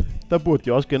 Der burde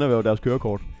de også generhverve deres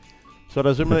kørekort. Så er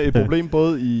der simpelthen et problem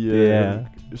både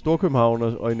i Storkøbenhavn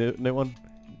og i Nævren.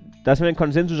 Der er simpelthen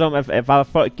konsensus om, at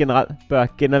folk generelt bør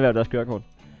generhverve deres kørekort.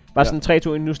 Bare sådan 3,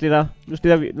 2, 1, nu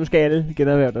skal alle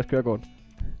generhverve deres kørekort.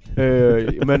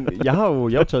 Men jeg har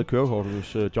jo taget kørekort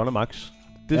hos John og Max.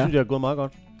 Det synes jeg er gået meget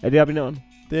godt. Er det oppe i Nævren?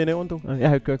 Det er Nævren, du. Jeg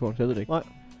har ikke kørekort, så jeg ved det ikke. Nej.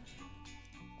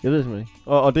 Jeg ved det simpelthen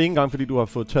ikke. Og det er ikke engang, fordi du har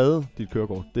fået taget dit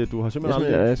kørekort. Du har simpelthen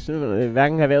jeg simpelthen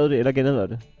hverken have erhvervet det eller generhvervet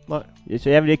det. Nej. Så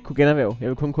jeg vil ikke kunne generhverve. Jeg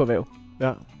vil kun kunne erhverve.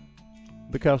 Ja.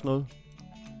 Det kan også noget.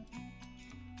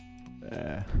 Ja.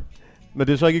 Men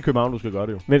det er så ikke i København, du skal gøre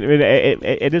det jo. Men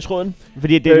er det tråden?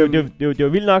 Fordi det er jo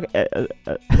vildt nok.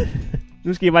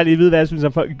 Nu skal jeg bare lige vide, hvad jeg synes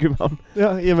om folk i København.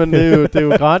 Ja, jamen det er jo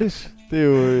gratis. Det er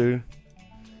jo...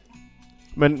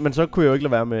 Men så kunne jeg jo ikke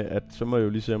lade være med, at så må jeg jo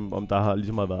lige se, om der har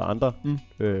ligesom været andre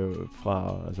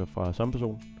fra samme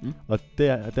person. Og det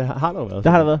har der jo været.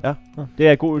 Det har der været? Ja. Det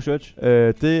er god research.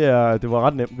 Det var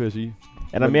ret nemt, vil jeg sige.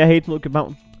 Er der mere hate mod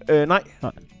København? Nej.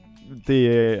 Det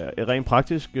er et rent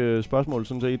praktisk spørgsmål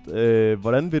sådan set.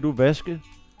 Hvordan vil du vaske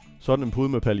sådan en pude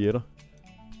med paljetter?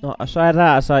 Nå, og så er der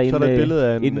altså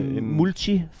en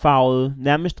multifarvet,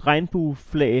 nærmest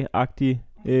regnbueflag-agtig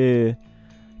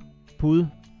pude.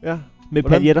 Ja. Med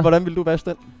paljetter. Hvordan vil du vaske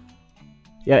den?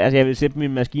 Jeg vil sætte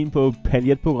min maskine på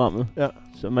paljetprogrammet. Ja.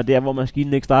 Som er der, hvor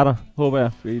maskinen ikke starter, håber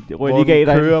jeg. Det rører Hvor lige af den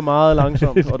derinde. kører meget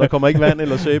langsomt, og der kommer ikke vand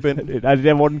eller sæbe ind. Nej, det er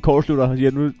der, hvor den kortslutter og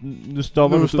siger, nu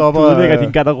stopper Nu du. stopper, Du ødelægger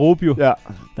din garderobe jo. Ja.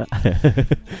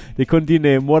 Det er kun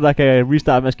din mor, der kan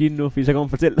restarte maskinen nu, fordi så kan hun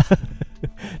fortælle dig.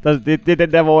 det er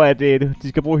den der, hvor de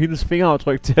skal bruge hendes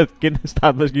fingeraftryk til at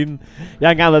genstarte maskinen. Jeg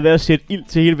har engang været ved at sætte ild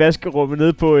til hele vaskerummet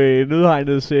nede på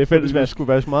Nødhegnets fællesvask. Det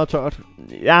skulle vaske meget tørt.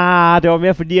 Ja, det var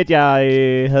mere fordi, at jeg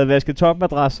havde vasket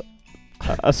topmadras.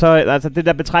 Og så, altså det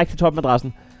der betræk til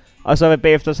topmadrassen. Og så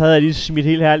bagefter, så havde jeg lige smidt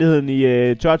hele herligheden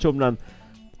i tørretumleren.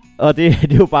 Og det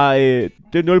er jo bare,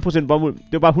 det er 0% bomuld.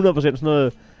 Det er bare 100% sådan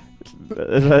noget,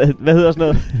 altså, hvad hedder sådan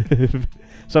noget?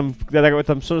 Sådan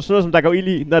noget, som der går ild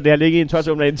i, når det har ligget i en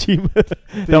tørretumler i en time.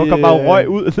 Der kommer bare røg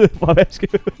ud fra vasken.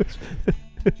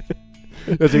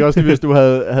 Jeg tænker også, hvis du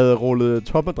havde rullet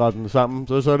topmadrassen sammen,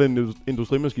 så er det en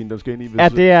industrimaskine, der skal ind i. Ja,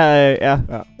 det er,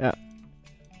 ja.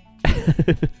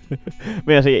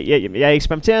 Men altså, jeg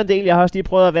eksperimenterer en del. Jeg har også lige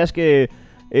prøvet at vaske,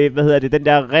 den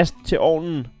der rest til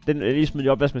ovnen. Den er lige smidt i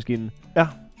opvaskemaskinen. Ja.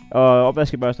 Og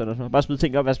opvaskebørsterne og sådan noget. Bare smid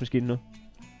ting i opvaskemaskinen nu.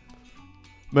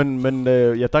 Men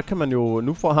der kan man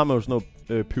jo, har man jo sådan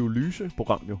noget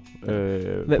pyrolyse-program jo.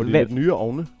 På de lidt nye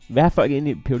ovne. Hvad har folk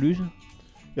inde i pyrolyse?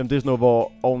 Jamen det er sådan noget,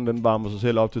 hvor ovnen den varmer sig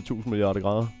selv op til 1000 milliarder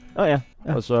grader. Ja.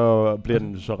 Og så bliver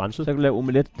den så renset. Så kan du lave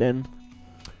omelet derinde.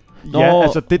 Ja,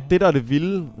 altså det der er det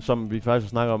vilde, som vi faktisk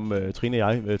snakker om, Trine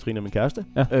og jeg, Trine og min kæreste,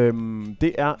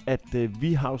 det er, at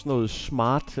vi har sådan noget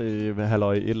smart,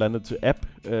 et eller andet til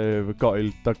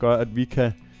app-gøjl, der gør, at vi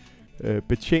kan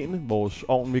betjene vores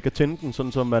ovn. Vi kan tænde den,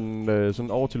 sådan så man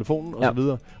sådan over telefonen og så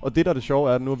videre. Og det der er det sjove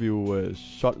er, at nu har vi jo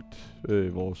solgt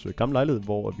vores gamle lejlighed,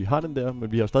 hvor vi har den der,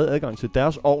 men vi har stadig adgang til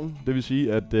deres ovn. Det vil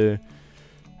sige,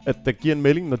 at der giver en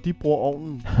melding, når de bruger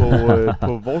ovnen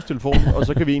på vores telefon, og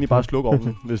så kan vi egentlig bare slukke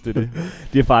ovnen, hvis det er det.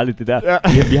 Det er farligt, det der. Ja.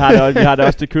 Vi har det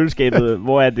også til køleskabet,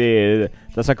 hvor der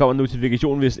så kommer en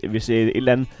notifikation, hvis et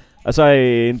eller andet. Og så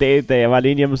en dag, da jeg var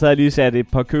alene hjemme, så havde jeg lige sat et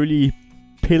par kølige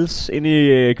pils ind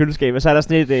i køleskabet. Så er der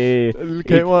sådan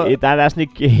der er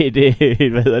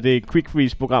sådan et quick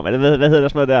freeze program, eller hvad hedder der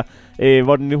sådan noget der,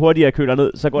 hvor den hurtigere køler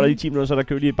ned. Så går der lige 10 minutter, så er der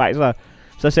kølige bajser.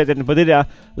 Så satte jeg den på det der, og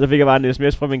så fik jeg bare en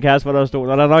sms fra min kæreste, hvor der stod,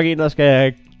 når der er nok en, der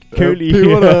skal køle i.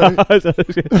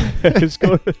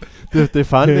 Skål. Det er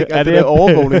fandme ikke, at det er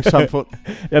overvågningssamfund.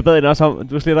 Jeg bad hende også om,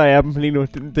 du sletter appen lige nu.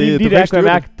 Det der kunne jeg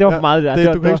mærke, det var for meget det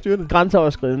der. Du kan ikke styre det.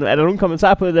 Grænseoverskridende. Er der nogen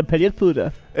kommentarer på det der paljetpude der?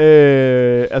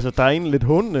 Altså, der er en lidt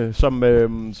hundende, som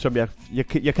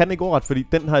jeg kan ikke overret, fordi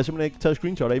den har jeg simpelthen ikke taget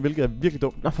screenshot af, hvilket er virkelig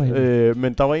dumt.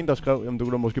 Men der var en, der skrev, jamen du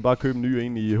kunne da måske bare købe en ny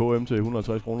en i H&M til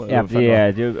 150 kroner. Ja,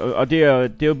 det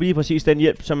er jo lige præcis den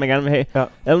hjælp, som man gerne vil have. Ja. Er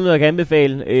der noget, jeg kan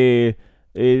anbefale?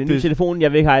 Ny telefon,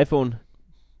 jeg vil ikke have iPhone.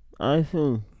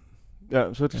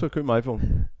 Ja, så køb en iPhone.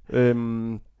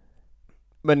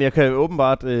 Men jeg kan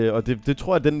åbenbart, og det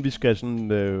tror jeg, den vi skal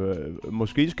sådan,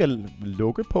 måske skal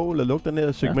lukke på, eller lukke den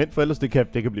her segment, for ellers det kan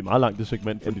blive meget langt det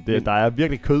segment, fordi der er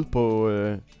virkelig kød på.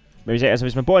 Men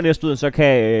hvis man bor i Næstuden, så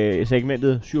kan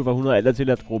segmentet 4700 eller til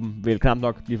at gruppen vel knap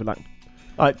nok blive for langt.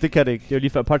 Nej, det kan det ikke. Det er jo lige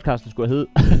før podcasten skulle hedde.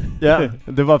 Ja,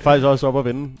 det var faktisk også op at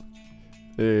vende.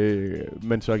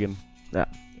 Men så igen. Ja.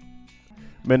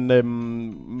 Men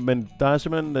der er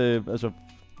simpelthen,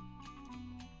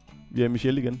 vi er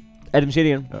Michelle igen. Er det Michelle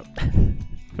igen? Ja.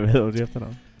 Hvad hedder du det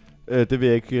efternavn? Det vil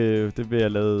jeg ikke, det vil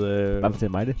jeg lade. Bare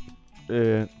fortæl mig det.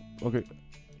 Okay.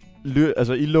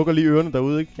 I lukker lige ørerne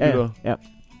derude, ikke? Ja.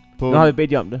 Nu har vi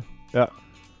bedt jer om det. Ja.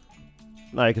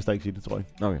 Nej, jeg kan stadig ikke sige det, tror jeg.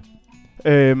 Okay.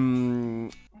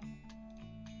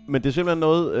 Men det er simpelthen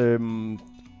noget,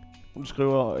 hun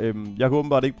skriver, jeg kan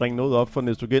åbenbart ikke bringe noget op for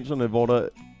næstogenserne, hvor der,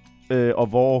 og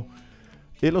hvor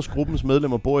ellers gruppens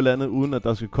medlemmer bor i landet, uden at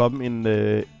der skal komme en,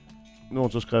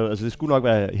 nogen så skrev, altså det skulle nok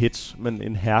være hits, men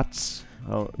en hertz.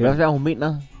 Det kan også være, hun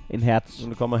mener en hertz. Når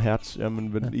der kommer hertz,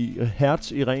 jamen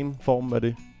hertz i ren form er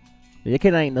det. Jeg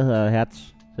kender en, der hedder hertz,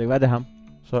 så det kan være, det er ham.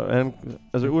 Så han,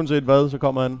 altså uanset hvad, så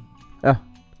kommer han. Ja.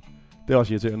 Det er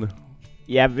også irriterende.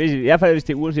 Ja, i hvert fald hvis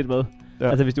det er uanset hvad. Ja.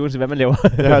 Altså hvis det er uanset hvad man laver.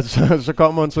 Ja, så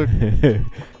kommer han så.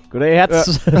 Goddag,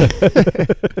 hertz. Ja.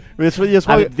 jeg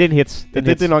tror det er en hits.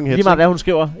 Det er nok en hits. Lige meget hvad hun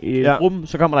skriver i gruppen,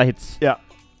 så kommer der hits.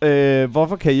 Ja.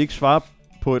 Hvorfor kan I ikke svare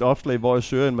på et opslag, hvor jeg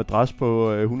søger en madras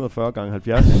på 140 x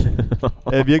 70?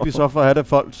 Er virkelig så for at have det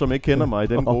folk, som ikke kender mig i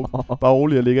den gruppe? Bare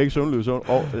rolig, jeg ligger ikke søvnløs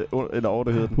eller over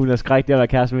det hedder den. Hun er skræk, det at være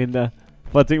kæreste med hende der.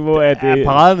 For at tænke på, at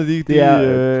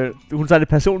paraderne, hun tager det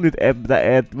personligt,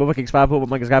 at hvorfor kan ikke svare på, hvor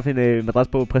man kan skaffe en madras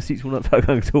på præcis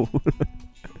 140 x 2.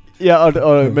 Ja,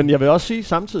 men jeg vil også sige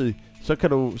samtidig,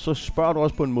 så spørger du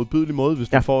også på en modbydelig måde, hvis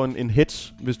du får en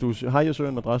hets. Hvis du siger, hej, jeg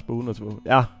søger en adresse på 102.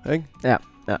 Ja, ikke? Ja.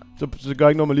 Så gør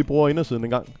ikke noget, man lige bruger indersiden en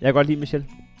gang. Jeg kan godt lide Michelle.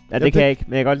 Ja, det kan jeg ikke,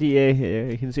 men jeg kan godt lide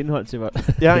hendes indhold til vold.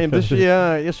 Ja, jamen det siger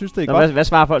jeg synes, det er godt. Hvad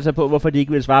svarer folk så på, hvorfor de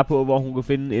ikke vil svare på, hvor hun kan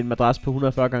finde en madras på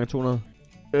 140 x 200?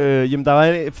 Jamen, der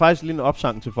er faktisk lige en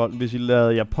opsang til folk. Hvis I lader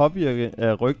jer påvirke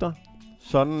af rygter,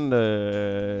 sådan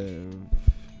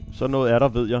noget er der,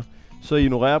 ved jeg. Så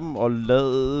ignorer dem og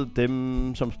lad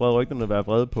dem, som spreder rygterne, være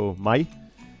vrede på mig.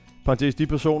 Parenthes, de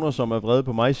personer, som er vrede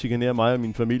på mig, chikanerer mig og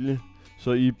min familie.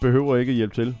 Så I behøver ikke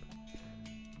hjælpe til.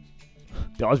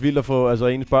 Det er også vildt at få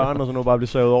ens børn og sådan noget bare blive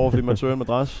savet over, fordi man søger en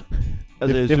madras.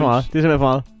 Det er for meget. Det er simpelthen for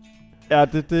meget. Ja,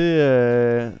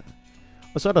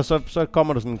 og så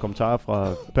kommer der sådan en kommentar fra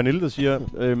Pernille, der siger,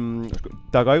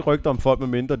 der går ikke rygter om folk, med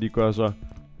mindre de gør sig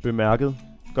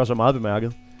meget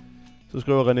bemærket. Så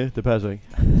skriver René, det passer ikke.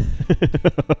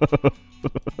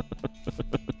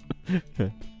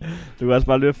 Du kan også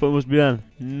bare løbe fod mod spireren.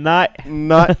 Nej.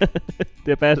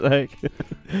 Det passer ikke.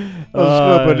 Og så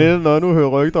skriver Pernille, når jeg nu hører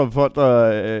rygter om folk,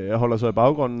 der holder sig i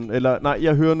baggrunden. Eller nej,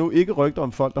 jeg hører nu ikke rygter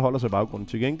om folk, der holder sig i baggrunden.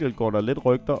 Til gengæld går der lidt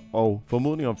rygter og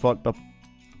formodninger om folk, der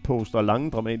poster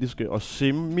lange, dramatiske og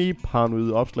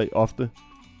semi-paranoide opslag ofte.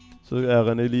 Så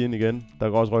er René lige ind igen. Der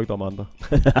går også rygter om andre.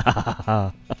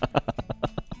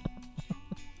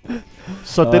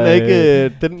 Så den er ikke...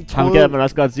 den troede... Ham man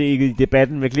også godt se i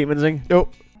debatten med Clemens, ikke? Jo,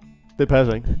 det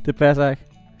passer ikke. Det passer ikke.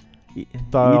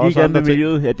 Der er også andre med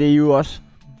miljøet. Ja, det er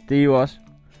jo også.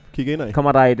 Kig ind af.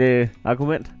 Kommer der et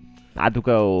argument? Nej, du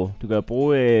kan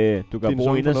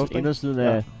bruge indersiden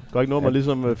af... Ja. Gør ikke noget, man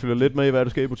ligesom følger lidt med i, hvad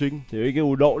der sker i butikken. Det er jo ikke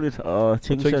ulovligt at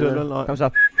tænke selv. Kom så.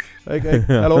 Ikke.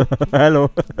 Hallo. Hallo.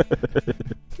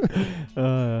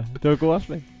 Det var god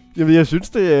opslag. Jamen, jeg synes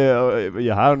det.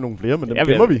 Jeg har nogle flere, men dem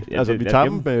gemmer vi. Altså, vi tager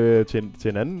dem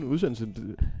til en anden udsendelse.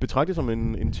 Betragt det som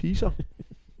en teaser.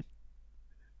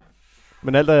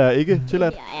 Men alt er ikke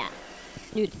tilladt. Det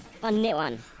er nyt fra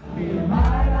Næveren.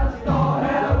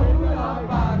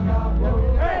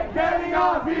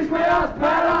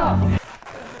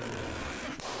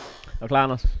 Er du klar,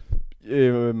 Anders?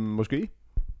 Måske.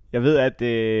 Jeg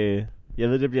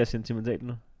ved, det bliver sentimentalt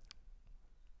nu.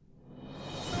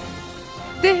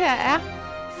 Det her er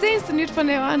seneste nyt fra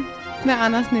Næveren med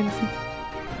Anders Nielsen.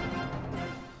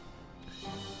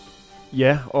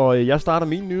 Ja, og jeg starter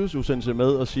min nyhedsudsendelse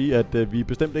med at sige, at vi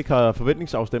bestemt ikke har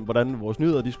forventningsafstemt, hvordan vores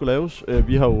nyheder de skulle laves.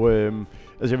 Vi har jo,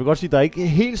 jeg vil godt sige, at der er ikke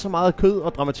helt så meget kød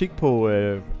og dramatik på,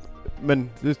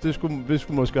 men det skulle vi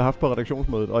måske have haft på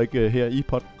redaktionsmødet, og ikke her i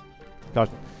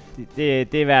podcasten.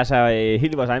 Det er altså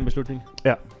helt vores egen beslutning.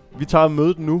 Ja, vi tager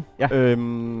mødet nu, ja.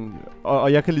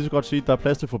 Og jeg kan lige så godt sige, at der er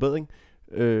plads til forbedring.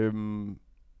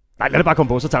 Nej, lad det bare komme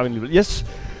på, så tager vi en lille. Yes!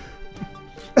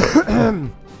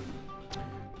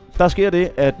 Der sker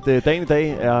det, at dagen i dag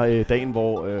er dagen,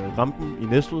 hvor rampen i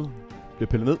Næstved bliver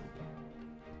pillet ned.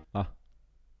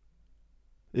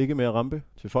 Ikke mere rampe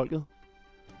til folket.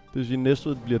 Det vil sige, at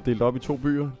Næstved bliver delt op i 2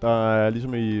 byer. Der er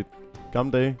ligesom i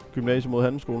gamle dage gymnasiet mod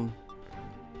handelsskolen.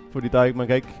 Fordi man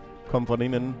kan ikke komme fra den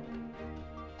ene ende.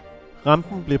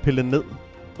 Rampen bliver pillet ned.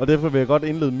 Og derfor vil jeg godt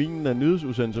indlede min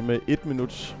nyhedsudsendelse med 1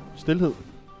 minuts stilhed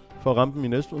for rampen i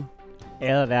Næstved.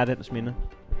 Æret være dens minde.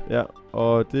 Ja,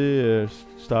 og det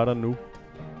starter nu.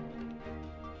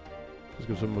 Så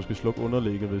skal vi så måske slukke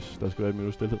underlægget, hvis der skal være 1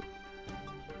 minuts stilhed.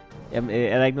 Jamen,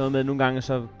 er der ikke noget med, nogle gange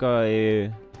så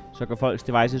går folks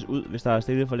devices ud, hvis der er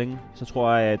stille for længe? Så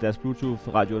tror jeg, at deres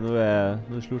Bluetooth-radio nu er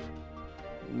slut.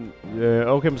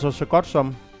 Okay, men så godt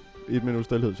som 1 minuts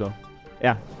stilhed så.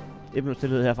 Ja, 1 minuts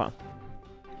stilhed herfra.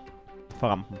 For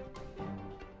rampen.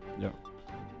 Ja.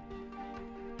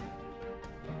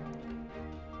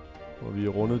 Og vi er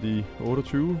rundet de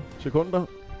 28 sekunder.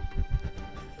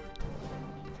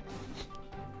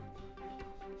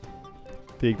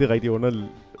 Det er ikke det rigtige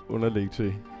underlæg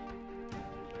til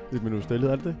 1 minut stilhed,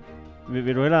 er det det?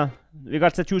 Vil du hellere? Vi kan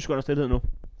godt tage 20 sekunder stilhed nu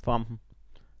for rampen.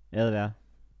 Ja, det er.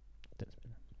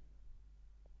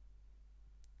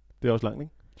 Det er også langt,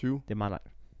 ikke? 20? Det er meget langt.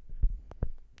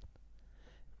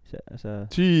 Så, altså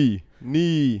 10,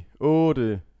 9,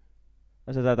 8.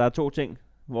 Altså, der er 2 ting,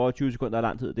 hvor 20 sekunder er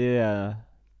lang tid. Det er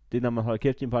når man holder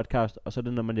kæft i en podcast, og så er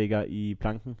det, når man ligger i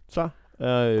planken. Så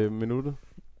er minuttet.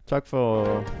 Tak for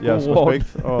jeres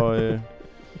respekt, og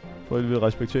for at I vil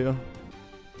respektere.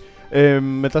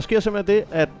 Men der sker simpelthen det,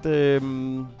 at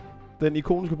den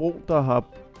ikoniske bro, der har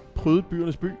prydet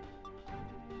byernes by,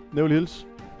 Nævle Hills,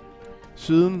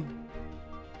 siden...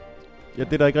 Ja,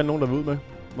 det er der ikke rigtig nogen, der vil ud med,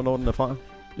 hvornår den er fra.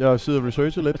 Jeg sidder og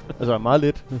researchet lidt, altså meget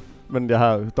lidt, men jeg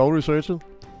har dog researchet.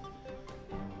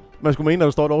 Man skulle mene, at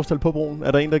der står et årstal på broen.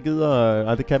 Er der en, der gider...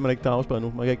 Nej, det kan man ikke, der er afspærret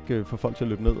nu. Man kan ikke få folk til at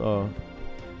løbe ned.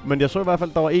 Men jeg så i hvert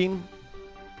fald, der var en...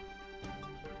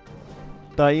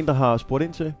 Der er en, der har spurgt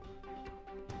ind til...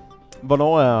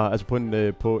 Hvornår er... Altså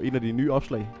på en af de nye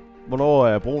opslag. Hvornår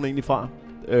er broen egentlig fra?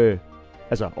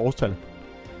 Altså årstal.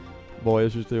 Hvor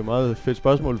jeg synes, det er et meget fedt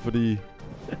spørgsmål, fordi...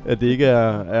 At det ikke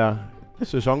er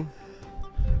sæson.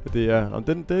 Det er...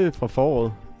 Det er fra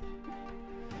foråret.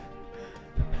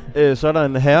 Så er der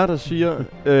en herre, der siger,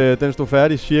 den stod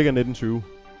færdig cirka 1920.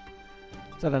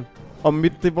 Sådan. Og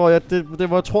det hvor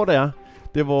jeg tror, det er.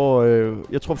 Det hvor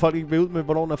jeg tror, folk ikke vil ud med,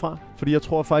 hvornår den er fra. Fordi jeg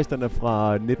tror faktisk, den er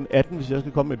fra 1918, hvis jeg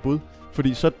skal komme med et bud.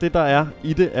 Fordi så det, der er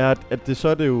i det, er, at det så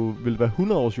er det jo vil være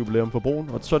 100 års jubilæum for broen.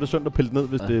 Og så er det synd at pille ned,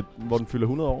 hvis det hvor den fylder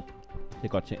 100 år. Det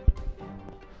er godt tænkt.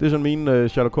 Det er sådan min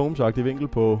Sherlock Holmes-agtige vinkel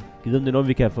på... Giv dem det noget,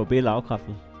 vi kan få bæle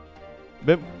afkræftet.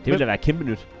 Hvem? Det ville da være kæmpe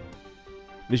nyt.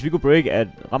 Hvis vi kunne break, at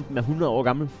rampen er 100 år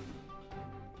gammel.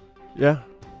 Ja.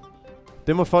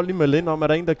 Det må folk lige melde ind om. Er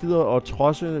der en, der gider at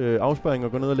trodse afspærring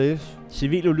og gå ned og læse?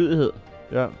 Civil ulydighed.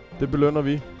 Ja, det belønner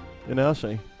vi. En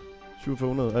æresag.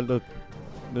 700, alt er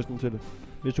næsten til det.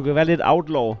 Hvis du kan være lidt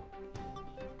outlaw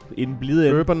i den blide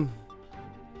ende. Urban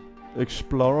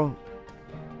Explorer.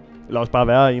 Eller også bare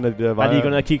være en af de der veje. Bare lige gå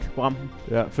ned og kigge på rampen.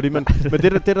 Ja, fordi men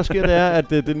det der sker, det er, at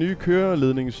det nye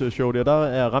køreledningsshow der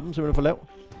er rampen simpelthen for lav.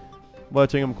 Hvor jeg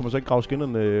tænker, man kunne så ikke grave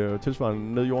skinnerne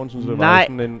tilsvarende ned i jorden, så det var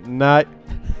sådan en... Nej.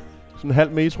 Sådan en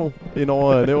halv metro ind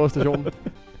over Nævre station.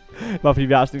 Bare fordi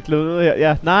vi har sådan en klød nede her.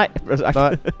 Ja, nej.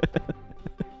 Nej.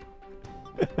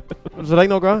 Så der er ikke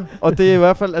noget at gøre. Og det er i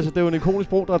hvert fald, altså det er jo en ikonisk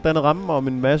bro, der har dannet rammen om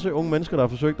en masse unge mennesker, der har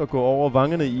forsøgt at gå over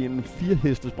vangene i en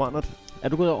 4-hestes brændert. Er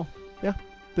du gået over? Ja,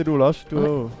 det er du vel også.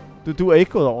 Du er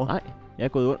ikke gået over. Nej, jeg er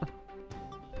gået under.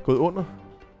 Gået under?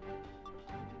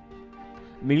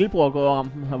 Min lillebror er gået over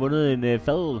rampen, har vundet en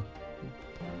fadøl.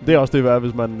 Det er også det værd,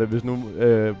 hvis nu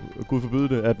Gud forbyde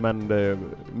det, at man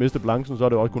mister balancen, så er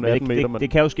det også kun 18 meter. Det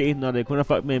kan jo ske, når det kun er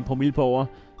folk med en promille på over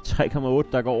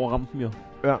 3,8, der går over rampen jo.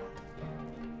 Ja.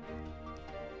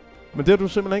 Men det er du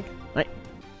simpelthen ikke? Nej.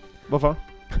 Hvorfor?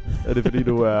 Er det fordi,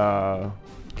 du er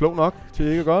klog nok til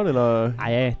ikke at gøre det, eller?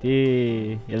 Nej, ja,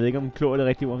 det... Jeg ved ikke, om klog er det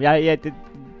rigtige ord.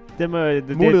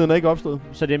 Muligheden er ikke opstået.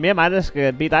 Så det er mere mig, der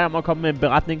skal bede dig om at komme med en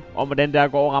beretning om, hvordan der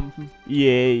går over rampen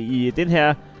i den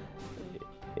her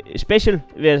special,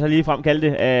 vil jeg så lige frem kalde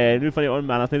det, af Nyt fra Nævren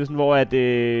med Anders Nielsen, hvor at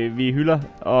vi hylder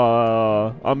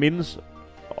og mindes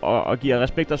og giver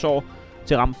respekt og sorg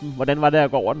til rampen. Hvordan var det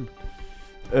at gå over den?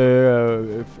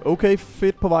 Okay,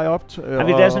 fedt på vej op. Det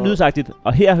er så lydsagtigt,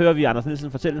 og her hører vi Anders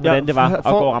Nielsen fortælle, hvordan det var at gå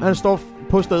over rampen. Han står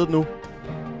på stedet nu.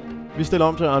 Vi stiller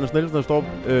om til Anders Nielsen, der står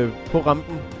på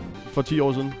rampen for 10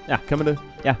 år siden. Ja. Kan man det?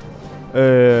 Ja.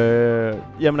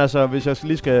 Jamen altså, hvis jeg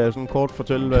lige skal sådan kort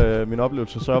fortælle min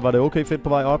oplevelse, så var det okay fedt på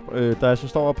vej op. Da jeg så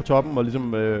står oppe på toppen og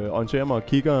ligesom orienterer mig og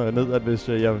kigger ned, at hvis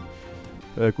jeg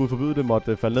Gud forbyde det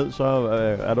måtte falde ned, så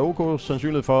er der okay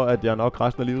sandsynlighed for, at jeg nok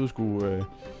resten af livet skulle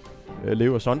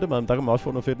leve af sondemad. Der kan man også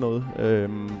få noget fedt noget.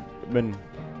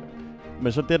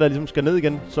 Men så det, der ligesom skal ned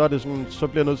igen, så er det sådan, så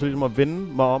bliver jeg nødt til ligesom at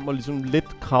vende mig om og ligesom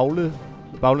lidt kravle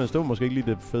baglæns. Det var måske ikke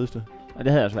lige det fedeste. Og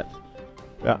det havde jeg også valgt.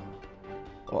 Ja.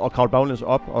 Og kravle baglæns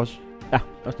op også. Ja,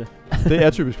 også det. Det er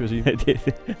typisk, vil jeg sige.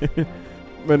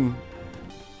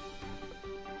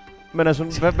 Men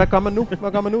altså, hvad gør man nu?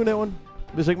 Hvad gør man nu i Nævren,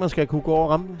 hvis ikke man skal kunne gå over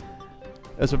rampen?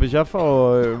 Altså, hvis jeg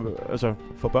får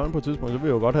børn på et tidspunkt, så vil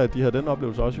jeg jo godt have, at de har den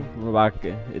oplevelse også jo.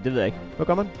 Det ved jeg ikke. Hvad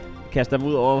gør man? Kaster dem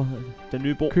ud over den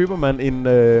nye bro. Køber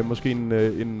man måske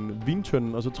en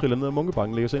vintønde, og så triller ned ad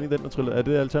Munkebakken, lægger sig ind i den og triller. Er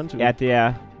det alternativet? Ja, det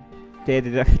er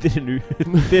det der. Det er det nye.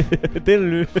 det er det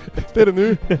nye. Det er det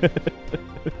nye.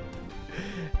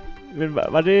 Men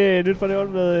var det Nyt fra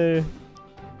Nævren med...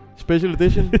 Special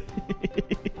edition? Jeg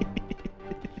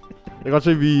kan godt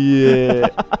se, at vi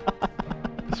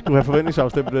skulle have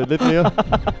forventningsafstemt lidt mere.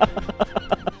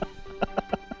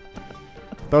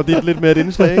 Der var dit lidt mere et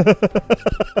indslag, ikke?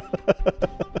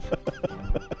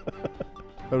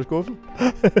 Er du skuffet?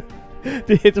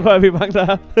 Det tror jeg, vi er mange, der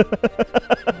har.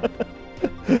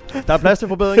 Der er plads til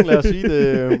forbedring, lad os sige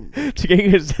det. Til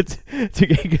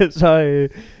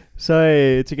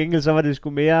gengæld så var det sgu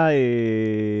mere...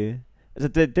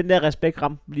 altså den der respekt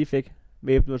rampen lige fik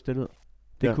med æblet og stillhed.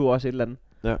 Det kunne også et eller andet.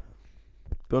 Ja.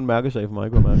 Det var en mærkesag for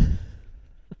mig, kunne jeg mærke.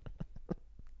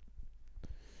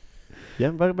 Ja,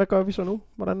 hvad gør vi så nu?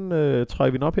 Hvordan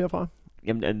trækker vi den op herfra?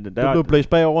 Jamen, det blev blæst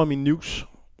bagover min news.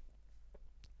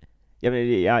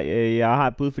 Jamen, jeg har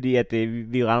et bud, fordi at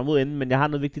vi render mod enden, men jeg har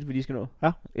noget vigtigt, vi lige skal nå.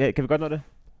 Ja. Kan vi godt nå det?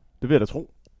 Det vil jeg da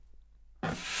tro.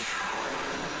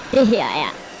 Det her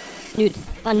er Nyt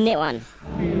fra Nævren.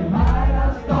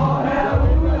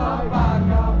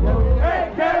 Hey,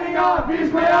 kællinger!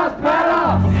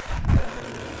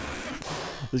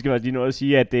 Det skal man lige nå at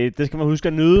sige, at det skal man huske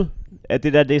at nyde, at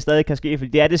det stadig kan ske,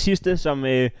 fordi det er det sidste, som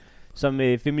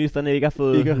feministerne ikke har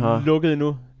fået lukket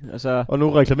endnu. Altså. Og nu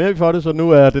reklamerer vi for det, så nu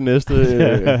er det næste...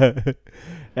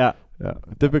 Ja.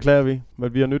 Det beklager vi,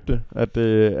 men vi har nydt det,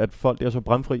 at folk er så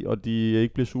brændfri, og de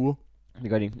ikke bliver sure. Det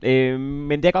gør de.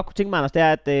 Men det jeg godt kunne tænke mig, Anders, det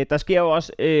er, at der sker jo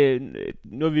også,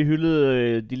 nu har vi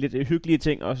hyldet de lidt hyggelige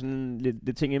ting, og sådan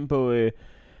lidt ting inde på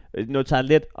noget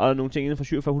toilet, og nogle ting inden for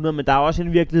 4700, men der er også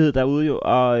en virkelighed derude jo,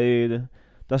 og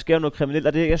der sker jo noget kriminelt,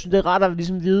 og jeg synes, det er rart at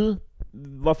ligesom vide,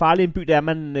 hvor farlig en by det er,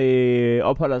 man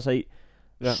opholder sig i.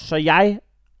 Ja. Så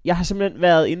jeg har simpelthen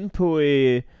været inde på...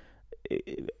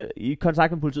 i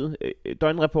kontakt med politiet,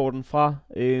 døgnrapporten fra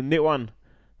Nævren,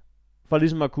 for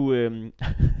ligesom at kunne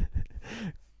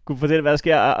fortælle, hvad der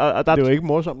sker. Og der det er jo ikke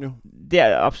morsomt, jo. Det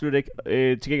er absolut ikke.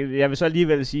 Jeg vil så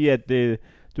alligevel sige, at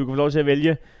du kan få lov til at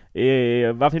vælge,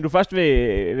 hvad du først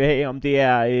vil have, om det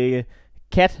er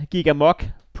kat gik amok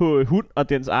på hund og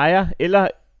dens ejer, eller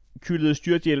kyldede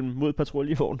styrthjelm mod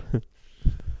patruljevogn.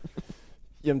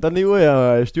 Jamen, der lever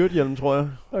jeg styrthjelm, tror jeg.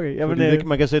 Okay, jamen,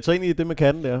 man kan sætte sig ind i det med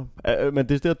katten der. Men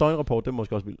det der døgnrapport, det er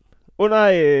måske også vildt.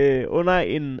 Under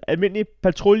en almindelig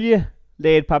patrulje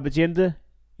lagde et par betjente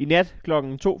i nat kl.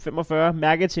 2:45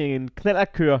 mærke til en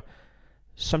knallertkører,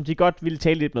 som de godt ville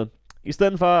tale lidt med. I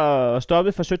stedet for at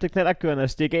stoppe, forsøgte knallertkørerne at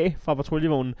stikke af fra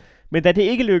patruljevognen. Men da det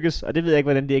ikke lykkes, og det ved jeg ikke,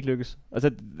 hvordan det ikke lykkes. Altså,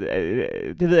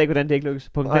 det ved jeg ikke, hvordan det ikke lykkes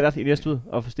på en knallert i Næstved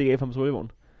at få stikke af fra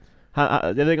patruljevognen.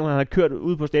 Jeg ved ikke, om han har kørt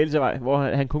ud på Slagelsevej, hvor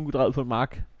han kun kunne dreje ud på en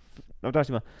mark. Nå,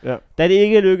 der ja. Da det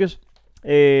ikke lykkes,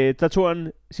 der tog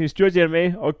han sin styrthjelm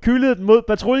med og kyldede den mod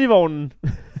patruljevognen.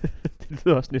 Det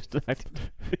lyder også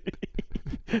næstagtigt.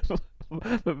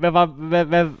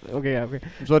 Hvad? Okay.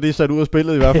 Så er de sat ud af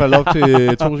spillet i hvert fald op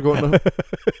til 2 sekunder.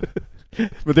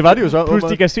 Men det var det jo så. Plus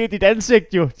de kan se dit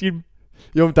ansigt jo.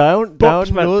 Jo, men der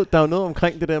er jo noget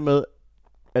omkring det der med,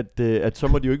 at så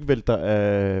må de jo ikke vælte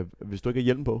dig, hvis du ikke har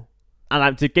hjelm på.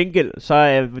 Nej, til gengæld, så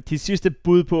er de sidste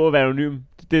bud på at være anonym,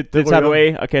 det tager du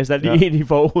af og kaster lige ind i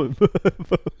forhuden.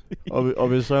 og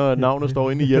hvis så navnet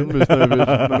står inde i hjelmen,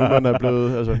 når man er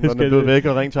blevet, når den er blevet væk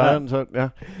og ringt til ejeren, så ja.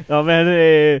 Nå, men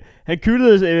han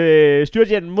kyldede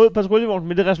styrthjelmen mod patruljevognen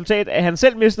med det resultat, at han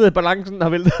selv mistede balancen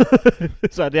og væltede.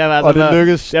 Så det har været og det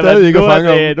lykkedes stadig ikke at fange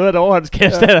ham. Noget af det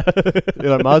overhåndskast. Ja.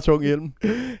 Eller en meget tung hjelm.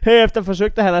 Herefter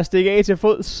forsøgte han at stikke af til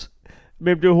fods,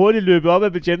 men blev hurtigt løbet op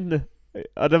af betjentene.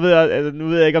 Og der ved jeg, nu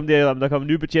ved jeg ikke, om der kommer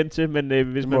nye betjent til, men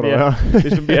hvis man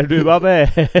bliver løbet op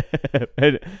af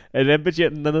den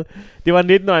betjenten dernede. Det var en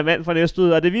 19-årig mand fra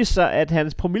Næstved, og det viste sig, at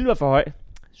hans promille var for høj.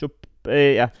 Så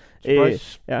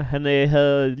han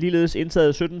havde ligeledes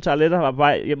indtaget 17 toiletter og var på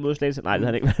vej hjem mod Slagelse. Nej, det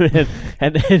havde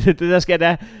han ikke. Det der sker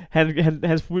der,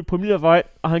 hans promille var for høj,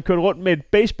 og han kørte rundt med et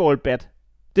baseballbat.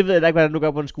 Det ved jeg da ikke, hvad han nu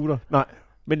gør på en scooter. Nej.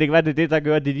 Men det kan være, det er det, der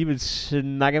gør, at de lige vil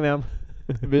snakke med ham.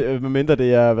 Med mindre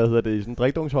det er, i sådan en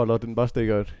drikdungsholder, den bare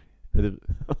stikker et...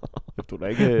 Du da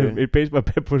ikke... et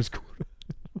baseballbat på en scooter.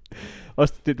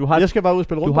 Jeg skal bare ud og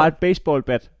spille rundt. Du har et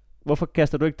baseballbat. Hvorfor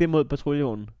kaster du ikke det mod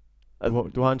patruljevognen? Altså,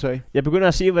 du har en tag. Jeg begynder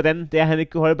at se, hvordan det er, han ikke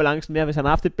kan holde balancen mere. Hvis han har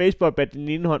haft et baseballbat i den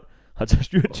ene hånd, og tager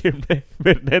styrthjelm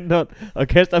med den anden hånd, og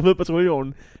kaster mod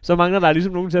patruljevognen, så mangler der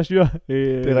ligesom nogen til at styre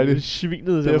det er rigtigt.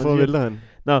 Svinet. Derfor vælter han.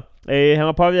 Nå, han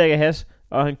var påvirket af hash,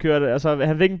 og han kørte, altså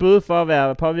han fik en bøde for at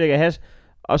være påvirket af hash,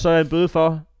 og så en bøde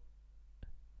for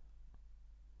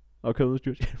at køre ud og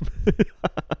styrthjelm.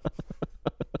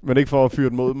 Men ikke for at fyre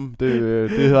den mod dem.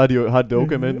 Det har de jo det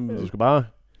okay med. Du skal bare...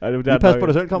 Ja, lige pas på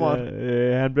dig selv,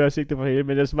 kammerat. Han bliver sigtet for hele,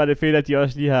 men jeg synes bare, det er fedt, at de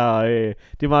også lige har... det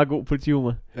er meget god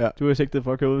politihumor. Ja. Du er sigtet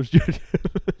for at køre uden styrthjelm.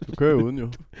 Du kører uden jo.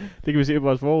 Det kan vi se på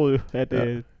vores forud, at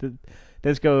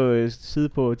den skal jo sidde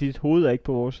på dit hoved, og ikke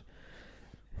på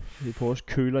vores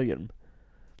kølerhjelm.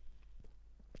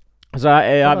 Og så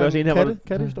har vi også en her,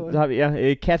 kattehistorie. Så har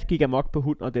vi, kat gik amok på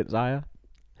hund og dens ejer.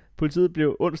 Politiet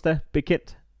blev onsdag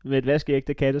bekendt med et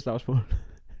vaskeægte katteslagsmål.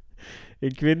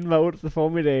 En kvinde var onsdag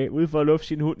formiddag ude for at lufte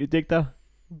sin hund i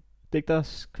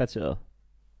digterskvarteret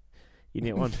i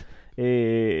Nævren.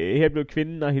 Her blev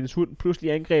kvinden og hendes hund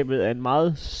pludselig angrebet af en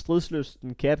meget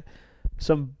stridslysten kat,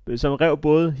 som rev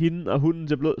både hende og hunden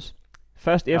til blods.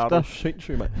 Først efter... Ja, du er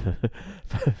sindssyg, mand.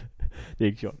 Det er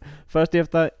ikke sjovt.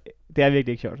 Det er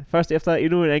virkelig ikke sjovt. Først efter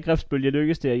endnu en angrebsbølge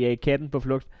lykkedes det at jage katten på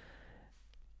flugt.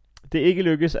 Det ikke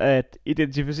lykkedes at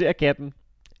identificere katten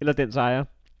eller dens ejer.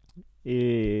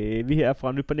 Vi her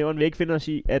fra Nyt på Nævren vil ikke finde os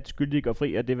i, at skyldige går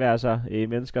fri, og det vil altså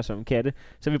mennesker som katte.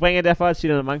 Så vi bringer derfor et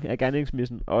signalement af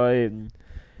gerningsmissen. Og det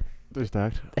er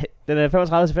stærkt. Den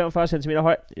er 35-45 cm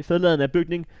høj. Fedladen af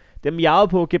bygning. Den miavede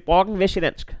på gebrokken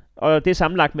vestjyllandsk. Og det er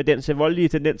sammenlagt med dens voldelige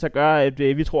tendens at gøre, at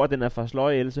vi tror, at den er fra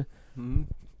Sløje Else.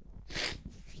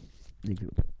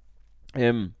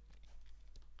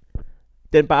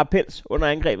 Den bare pels under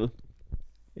angrebet.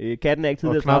 Katten er ikke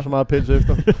tidligere og knap så meget pels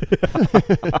efter.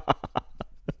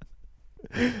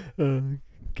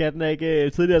 Katten er ikke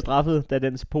tidligere straffet, da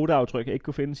dens poteaftryk ikke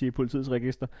kunne findes i politiets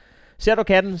register. Ser du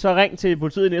katten, så ring til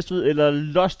politiet i Næstved, eller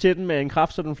los til den med en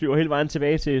kraft, så den flyver hele vejen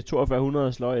tilbage til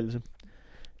 4200 sløjelse.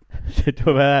 det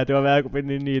var værd at gå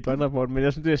ind i døgnrapporten, men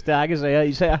jeg synes, det er stærke sager,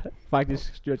 især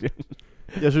faktisk styrthjelmen.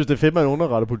 Jeg synes, det er fedt, man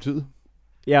underretter politiet.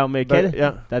 Ja, og med katte.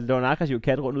 Ja. Der var en aggressiv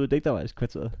kat rundt ude i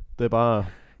Digtervejskvarteret. Det er bare...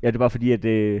 Ja, det er bare fordi,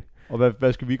 at... Og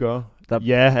hvad skal vi gøre?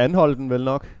 Ja, anholde den vel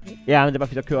nok. Ja, men det er bare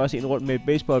fordi, der kører også en rundt med et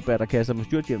baseballbat og kaster med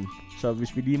styrthjelmen. Så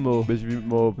hvis vi lige må...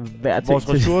 Vores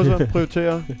ressourcer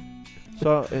prioritere,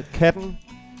 så katten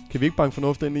kan vi ikke banke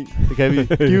fornuft ind i. Det kan vi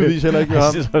givetvis heller ikke med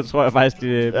ham. Så tror jeg faktisk,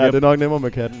 det det er nok nemmere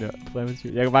med katten, ja.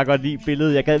 Præventivt. Jeg kan bare godt lide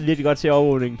billedet. Jeg gad virkelig godt se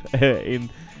overvågningen af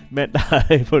en mand, der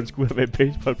er på en skulder med en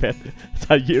baseballbat,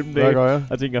 tager hjelmen af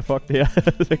og tænker, fuck det her.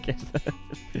 Så kaster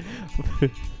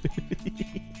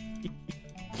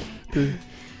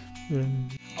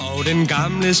Og den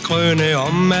gamle skrøne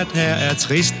om, at her er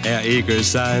trist, er ikke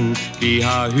sand. Vi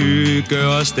har hygge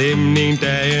og stemning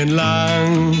dagen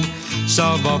lang. Så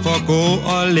hvorfor gå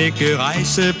og lægge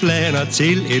rejseplaner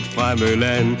til et fremmed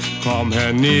land? Kom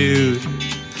herned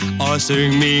og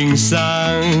syng min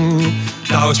sang.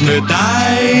 Dags med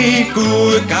dig,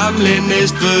 gode gamle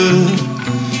Næstved.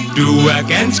 Du er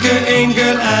ganske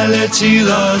enkel alle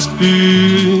tiders by.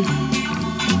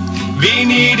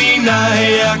 Vind i din ej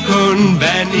er kun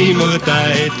vand imod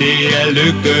dig. Det er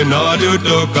lykke, når du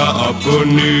dukker op på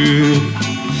ny.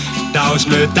 Dags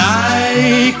med dig,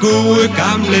 gode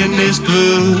gamle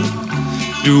Næstved.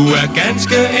 Du er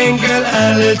ganske enkel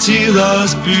alle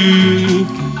tiders by.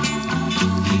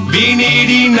 Vind i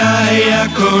din ej er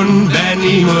kun vand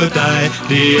imod dig.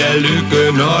 Det er lykke,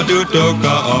 når du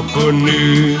dukker op på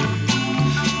ny.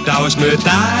 Dags med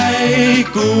dig,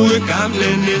 gode gamle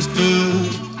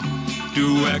Næstved. Du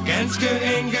er ganske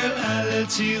enkel alle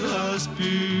tiders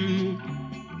by.